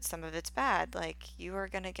presence, but some of it's bad, like you are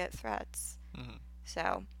going to get threats. Hmm.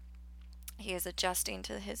 So he is adjusting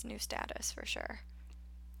to his new status for sure.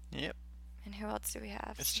 Yep. And who else do we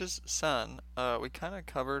have? It's just Sun. We kind of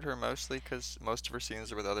covered her mostly because most of her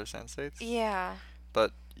scenes are with other sensates. Yeah.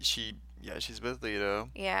 But she's with Leto.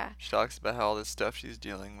 Yeah. She talks about how all this stuff she's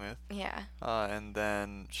dealing with. Yeah. And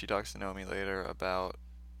then she talks to Nomi later about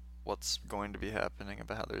what's going to be happening,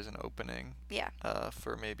 about how there's an opening. Yeah.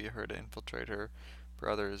 For maybe her to infiltrate her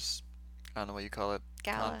brother's, I don't know what you call it,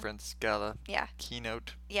 Gala. conference, gala, Yeah.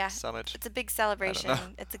 keynote, Yeah. summit. It's a big celebration. know.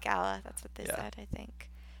 It's a gala. That's what they Yeah. said, I think.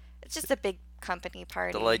 It's just a big company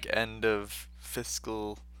party. The end of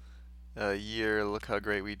fiscal year, look how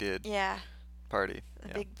great we did Yeah. party. A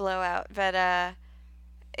Yeah. big blowout. But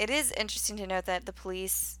it is interesting to note that the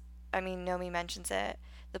police, Nomi mentions it,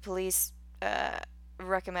 the police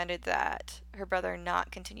recommended that her brother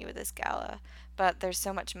not continue with this gala, but there's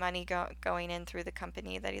so much money going in through the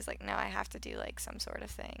company that he's like, no, I have to do some sort of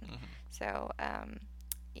thing. Mhm. So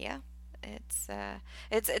yeah, it's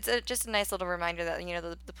just a nice little reminder that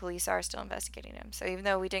the police are still investigating him. So even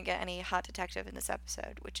though we didn't get any hot detective in this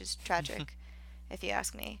episode, which is tragic if you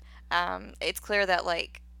ask me, it's clear that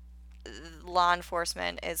law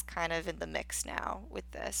enforcement is kind of in the mix now with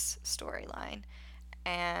this storyline.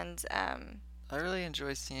 And I really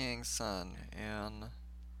enjoy seeing Sun in,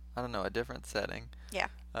 I don't know, a different setting. Yeah.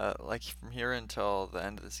 From here until the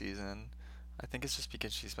end of the season, I think it's just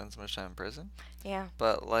because she spends so much time in prison. Yeah.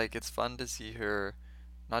 But it's fun to see her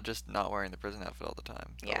not just not wearing the prison outfit all the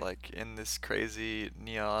time, but Yeah. in this crazy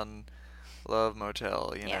neon love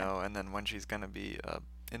motel, you Yeah. know, and then when she's gonna be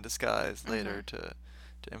in disguise later to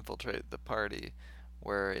infiltrate the party,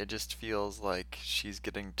 where it just feels like she's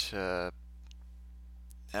getting to,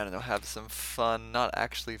 I don't know, have some fun, not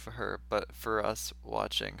actually for her, but for us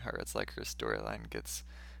watching her. It's like her storyline gets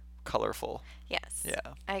colorful. Yes.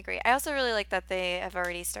 Yeah. I agree. I also really like that they have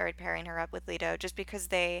already started pairing her up with Leto, just because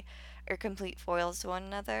they are complete foils to one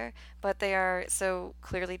another, but they are so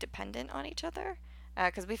clearly dependent on each other.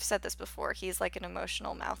 Because we've said this before, he's like an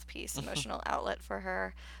emotional mouthpiece, emotional outlet for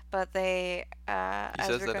her. But they, He as says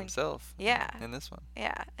we're that going, himself. Yeah. In this one.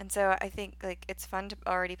 yeah, and so I think it's fun to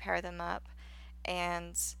already pair them up,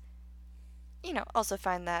 and also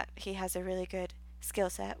find that he has a really good skill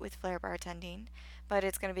set with flair bartending. But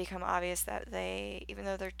it's going to become obvious that they, even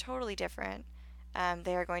though they're totally different,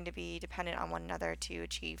 they are going to be dependent on one another to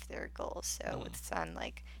achieve their goals. So with Sun,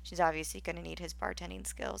 she's obviously going to need his bartending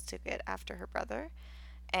skills to get after her brother.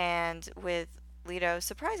 And with Leto,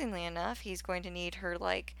 surprisingly enough, he's going to need her,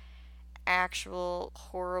 actual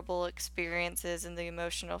horrible experiences and the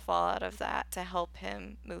emotional fallout of that to help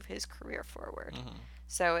him move his career forward.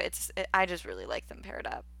 So I just really like them paired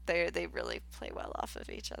up. They really play well off of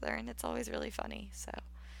each other, and it's always really funny. So,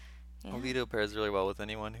 yeah. Leto pairs really well with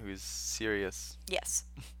anyone who's serious. Yes,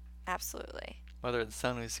 absolutely. Whether it's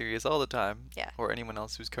Sun who's serious all the time, Yeah. or anyone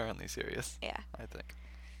else who's currently serious. Yeah. I think.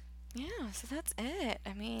 Yeah, so that's it.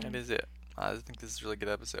 That is it. I think this is a really good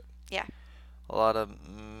episode. Yeah. A lot of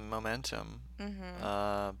momentum,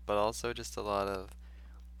 Mm-hmm. but also just a lot of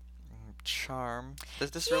charm.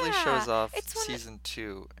 This really Yeah, shows off it's one of- season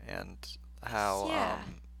 2 and how Yeah.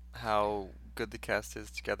 how good the cast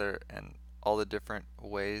is together and all the different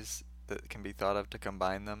ways that can be thought of to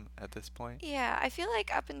combine them at this point. Yeah, I feel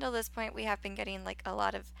like up until this point we have been getting a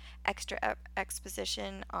lot of extra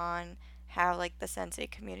exposition on how the sensei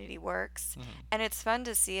community works, and it's fun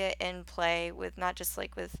to see it in play with not just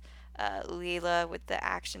with Leela with the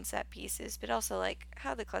action set pieces, but also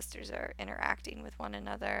how the clusters are interacting with one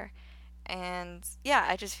another. And yeah,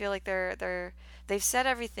 I just feel like they've set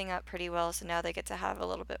everything up pretty well, so now they get to have a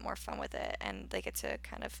little bit more fun with it, and they get to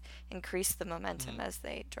kind of increase the momentum as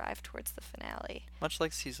they drive towards the finale. Much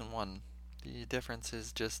like season 1, the difference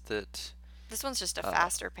is just that This one's just a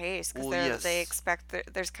faster pace because they yes. expect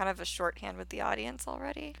there's kind of a shorthand with the audience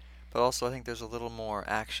already. But also, I think there's a little more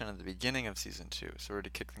action at the beginning of season 2, sort of to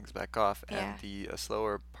kick things back off, Yeah. and the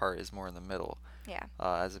slower part is more in the middle, Yeah.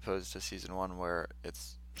 as opposed to season 1 where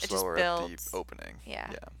it's It just slower at the builds. opening. Yeah.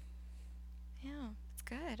 Yeah, it's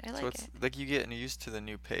good. I So like it's it. you get used to the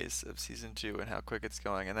new pace of season 2 and how quick it's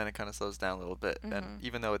going, and then it kind of slows down a little bit. And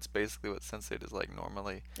even though it's basically what Sense8 is like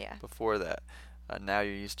normally Yeah. before that, now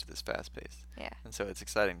you're used to this fast pace. Yeah. And so it's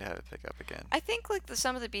exciting to have it pick up again. I think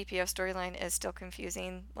some of the BPO storyline is still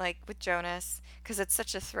confusing, with Jonas, because it's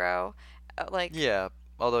such a throw. Yeah.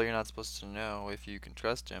 although you're not supposed to know if you can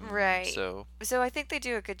trust him. Right. So So I think they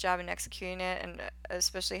do a good job in executing it, and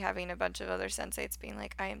especially having a bunch of other sensates being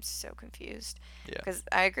like, I am so confused. yeah, Because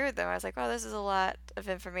I agree with them. I was like, wow, this is a lot of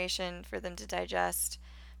information for them to digest.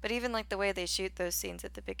 But even like the way they shoot those scenes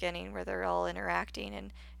at the beginning where they're all interacting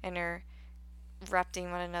and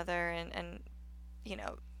interrupting one another and you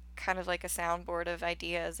know, kind of like a soundboard of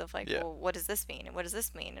ideas of like, yeah, well, what does this mean? And what does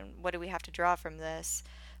this mean? And what do we have to draw from this?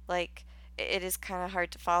 Like, it is kind of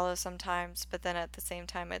hard to follow sometimes, but then at the same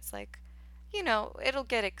time, it's like, it'll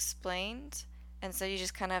get explained. And so you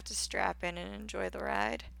just kind of have to strap in and enjoy the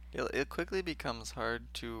ride. it quickly becomes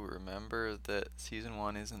hard to remember that season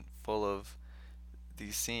one isn't full of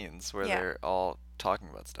these scenes where Yeah. they're all talking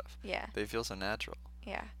about stuff. Yeah. They feel so natural.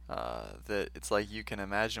 Yeah. That it's like you can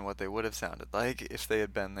imagine what they would have sounded like if they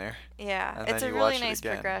had been there. Yeah. And It's then a you really watch it nice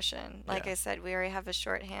again. progression. Like Yeah. I said, we already have a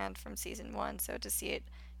shorthand from season one, so to see it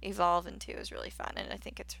evolve into is really fun. And I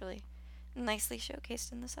think it's really nicely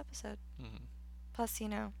showcased in this episode. Hmm. Plus,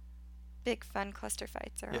 big fun cluster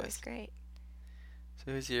fights are always Yes. great.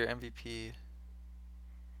 So who's your MVP?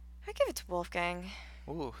 I give it to Wolfgang.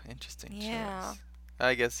 Ooh, interesting Yeah. choice.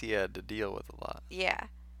 I guess he had to deal with a lot. Yeah.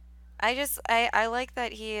 I like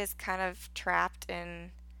that he is kind of trapped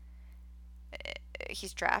in.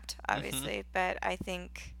 He's trapped, obviously, but I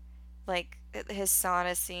think, like, his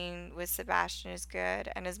sauna scene with Sebastian is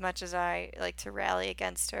good, and as much as I like to rally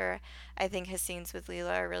against her, I think his scenes with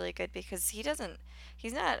Leela are really good because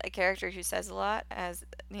he's not a character who says a lot, as,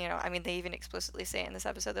 I mean, they even explicitly say in this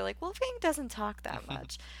episode, they're like, Wolfgang doesn't talk that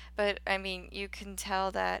much, but, I mean, you can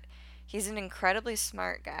tell that he's an incredibly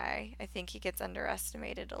smart guy. I think he gets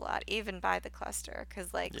underestimated a lot, even by the cluster,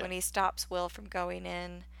 because, like, Yeah. when he stops Will from going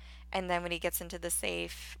in, and then when he gets into the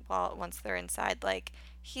safe, once they're inside, like,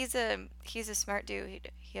 he's a smart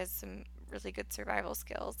dude. He has some really good survival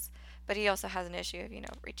skills, but he also has an issue of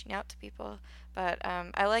reaching out to people. But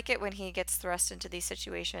I like it when he gets thrust into these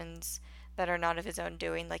situations that are not of his own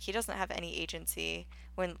doing. Like, he doesn't have any agency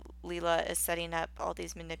when Leela is setting up all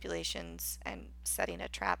these manipulations and setting a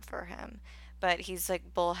trap for him. But he's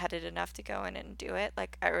like bullheaded enough to go in and do it.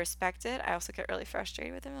 Like, I respect it. I also get really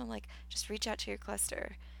frustrated with him. I'm like, just reach out to your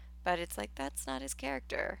cluster. But it's like, that's not his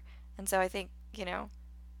character. And so I think,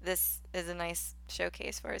 this is a nice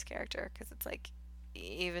showcase for his character because it's like,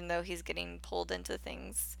 even though he's getting pulled into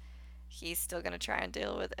things, he's still going to try and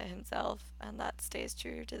deal with it himself, and that stays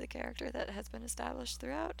true to the character that has been established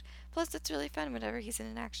throughout. Plus, it's really fun whenever he's in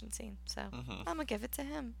an action scene, so I'm going to give it to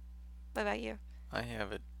him. What about you? I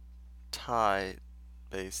have a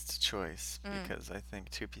tie-based choice because I think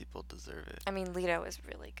two people deserve it. I mean, Leto is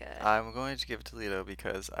really good. I'm going to give it to Leto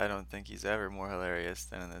because I don't think he's ever more hilarious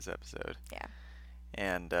than in this episode. Yeah.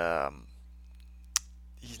 And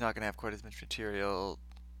he's not going to have quite as much material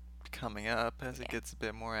coming up as it gets a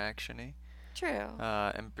bit more actiony. True.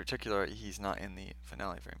 In particular, he's not in the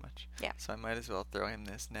finale very much. Yeah. So I might as well throw him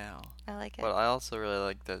this now. I like it. But I also really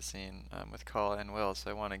like that scene with Kala and Will, so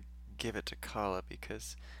I want to give it to Kala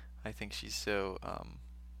because I think she's so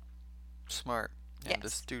smart and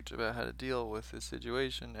astute about how to deal with this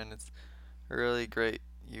situation, and it's a really great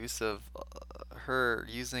use of her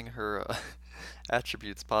using her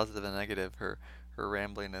attributes, positive and negative, her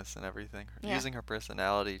rambliness and everything, using her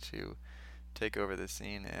personality to take over the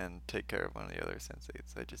scene and take care of one of the other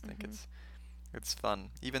sensates. I just think it's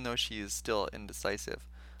fun, even though she is still indecisive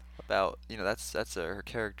about, that's her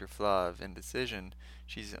character flaw of indecision.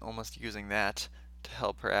 She's almost using that to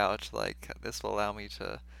help her out. Like, this will allow me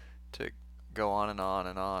to go on and on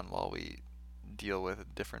and on while we deal with a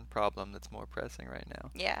different problem that's more pressing right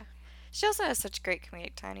now. Yeah. She also has such great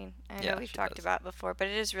comedic timing. I know we've talked about it before, but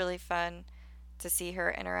it is really fun to see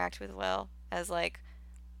her interact with Will as, like,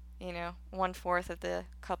 1/4 of the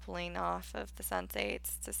coupling off of the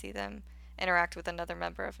sensates, to see them interact with another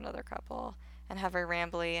member of another couple and have her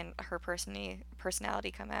rambly and her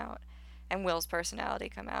personality come out, and Will's personality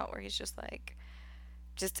come out, where he's just like,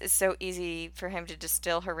 it's so easy for him to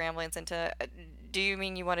distill her ramblings into, do you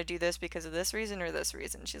mean you want to do this because of this reason or this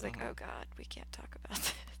reason? She's like, oh God, we can't talk about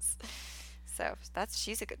this. So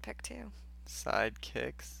she's a good pick too.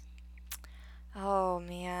 Sidekicks. Oh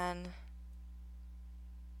man.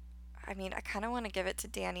 I mean, I kind of want to give it to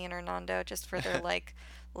Danny and Hernando just for their like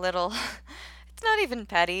little. It's not even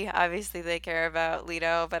petty. Obviously, they care about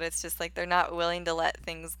Leto, but it's just like they're not willing to let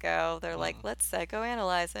things go. They're like, let's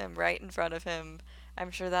psychoanalyze him right in front of him. I'm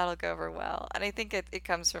sure that'll go over well. And I think it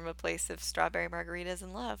comes from a place of strawberry margaritas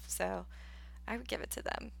and love. So I would give it to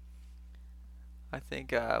them. I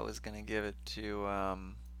think I was going to give it to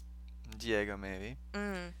Diego, maybe.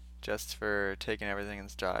 Just for taking everything in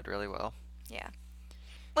stride really well. Yeah.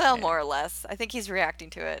 Well, Yeah. more or less. I think he's reacting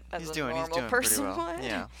to it as He's a doing normal pretty person well. would.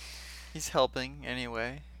 Yeah. He's helping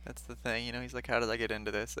anyway. That's the thing. You know, he's like, how did I get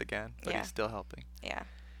into this again? But Yeah. he's still helping. Yeah.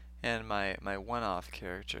 And my one-off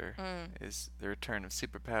character is the return of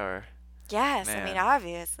Superpower. Yes, I mean, Man.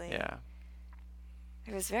 obviously. Yeah.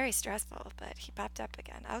 It was very stressful, but he popped up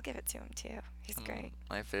again. I'll give it to him, too. He's great.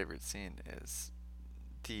 My favorite scene is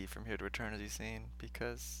the From Here to Eternity scene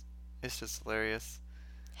because it's just hilarious.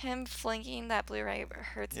 Him flanking that Blu-ray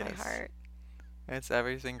hurts my Yes. heart. It's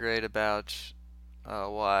everything great about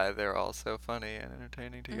why they're all so funny and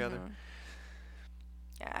entertaining together.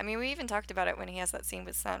 Yeah, I mean, we even talked about it when he has that scene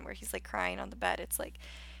with Sun where he's like crying on the bed. It's like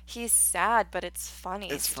he's sad, but it's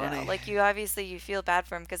funny. It's still. funny. Like you feel bad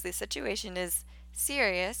for him because the situation is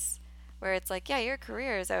serious, where it's like, yeah, your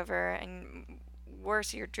career is over, and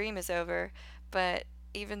worse, your dream is over. But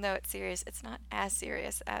even though it's serious, it's not as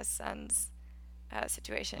serious as Sun's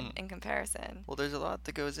situation in comparison. Well, there's a lot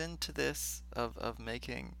that goes into this of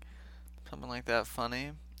making something like that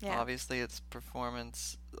funny. Yeah. Obviously, it's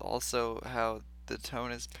performance, also how the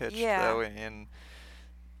tone is pitched, Yeah. though, and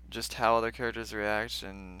just how other characters react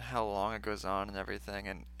and how long it goes on and everything.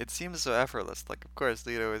 And it seems so effortless. Like, of course,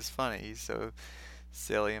 Leto is funny. He's so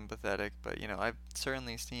silly and pathetic. But, you know, I've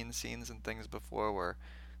certainly seen scenes and things before where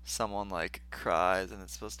someone, like, cries and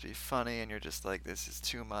it's supposed to be funny and you're just like, this is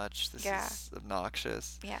too much. This Yeah. is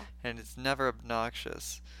obnoxious. Yeah. And it's never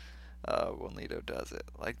obnoxious when Leto does it.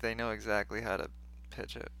 Like, they know exactly how to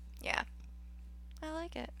pitch it. Yeah. I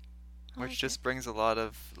like it. Which just brings a lot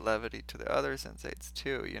of levity to the other sensates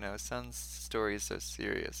too. You know, Sun's story is so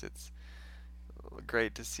serious. It's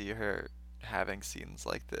great to see her having scenes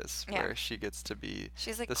like this where she gets to be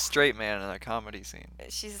She's like the straight man in a comedy scene.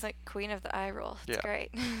 She's like queen of the eye roll. It's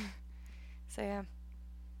great. So yeah.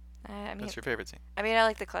 I mean, What's your favorite scene? I mean, I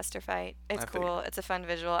like the cluster fight. It's I cool. figured. It's a fun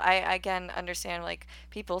visual. I again understand like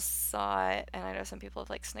people saw it, and I know some people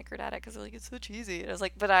have like snickered at it because they're like, it's so cheesy. And I was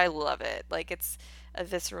like, but I love it. Like it's a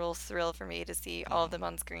visceral thrill for me to see all of them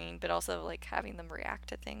on screen, but also like having them react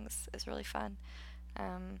to things is really fun.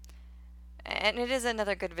 And it is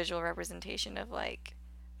another good visual representation of like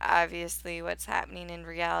obviously what's happening in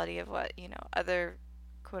reality of what other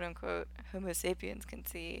quote unquote Homo sapiens can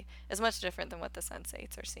see is much different than what the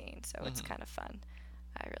sensates are seeing. So it's kind of fun.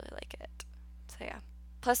 I really like it. So yeah.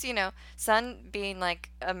 Plus, Sun being like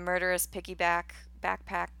a murderous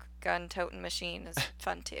backpack gun toting machine is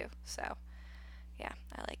fun too. So yeah,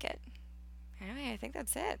 I like it. Anyway, I think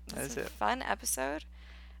that's it. This is a fun episode.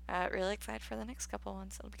 Really excited for the next couple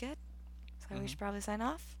ones. It'll be good. So we should probably sign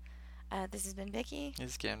off. This has been Vicky.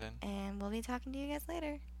 This is Camden. And we'll be talking to you guys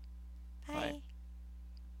later. Bye.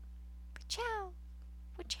 Ciao.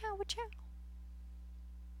 Ciao. Ciao.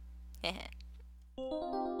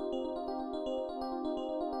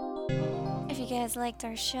 If you guys liked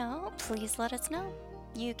our show, please let us know.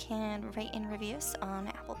 You can rate and review us on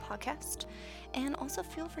Apple Podcast, and also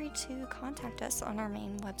feel free to contact us on our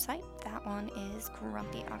main website. That one is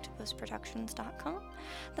grumpyoctopusproductions.com.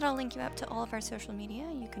 That'll link you up to all of our social media.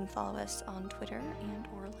 You can follow us on Twitter and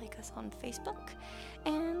or like us on Facebook,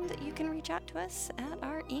 and you can reach out to us at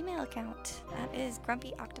our email account. That is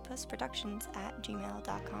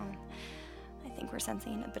grumpyoctopusproductions@gmail.com. I think we're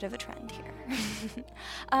sensing a bit of a trend here.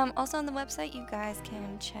 Also on the website, you guys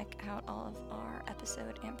can check out all of our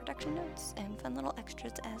episode and production notes and fun little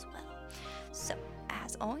extras as well. So,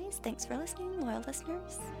 as always, thanks for listening, loyal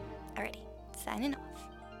listeners. Alrighty, signing off.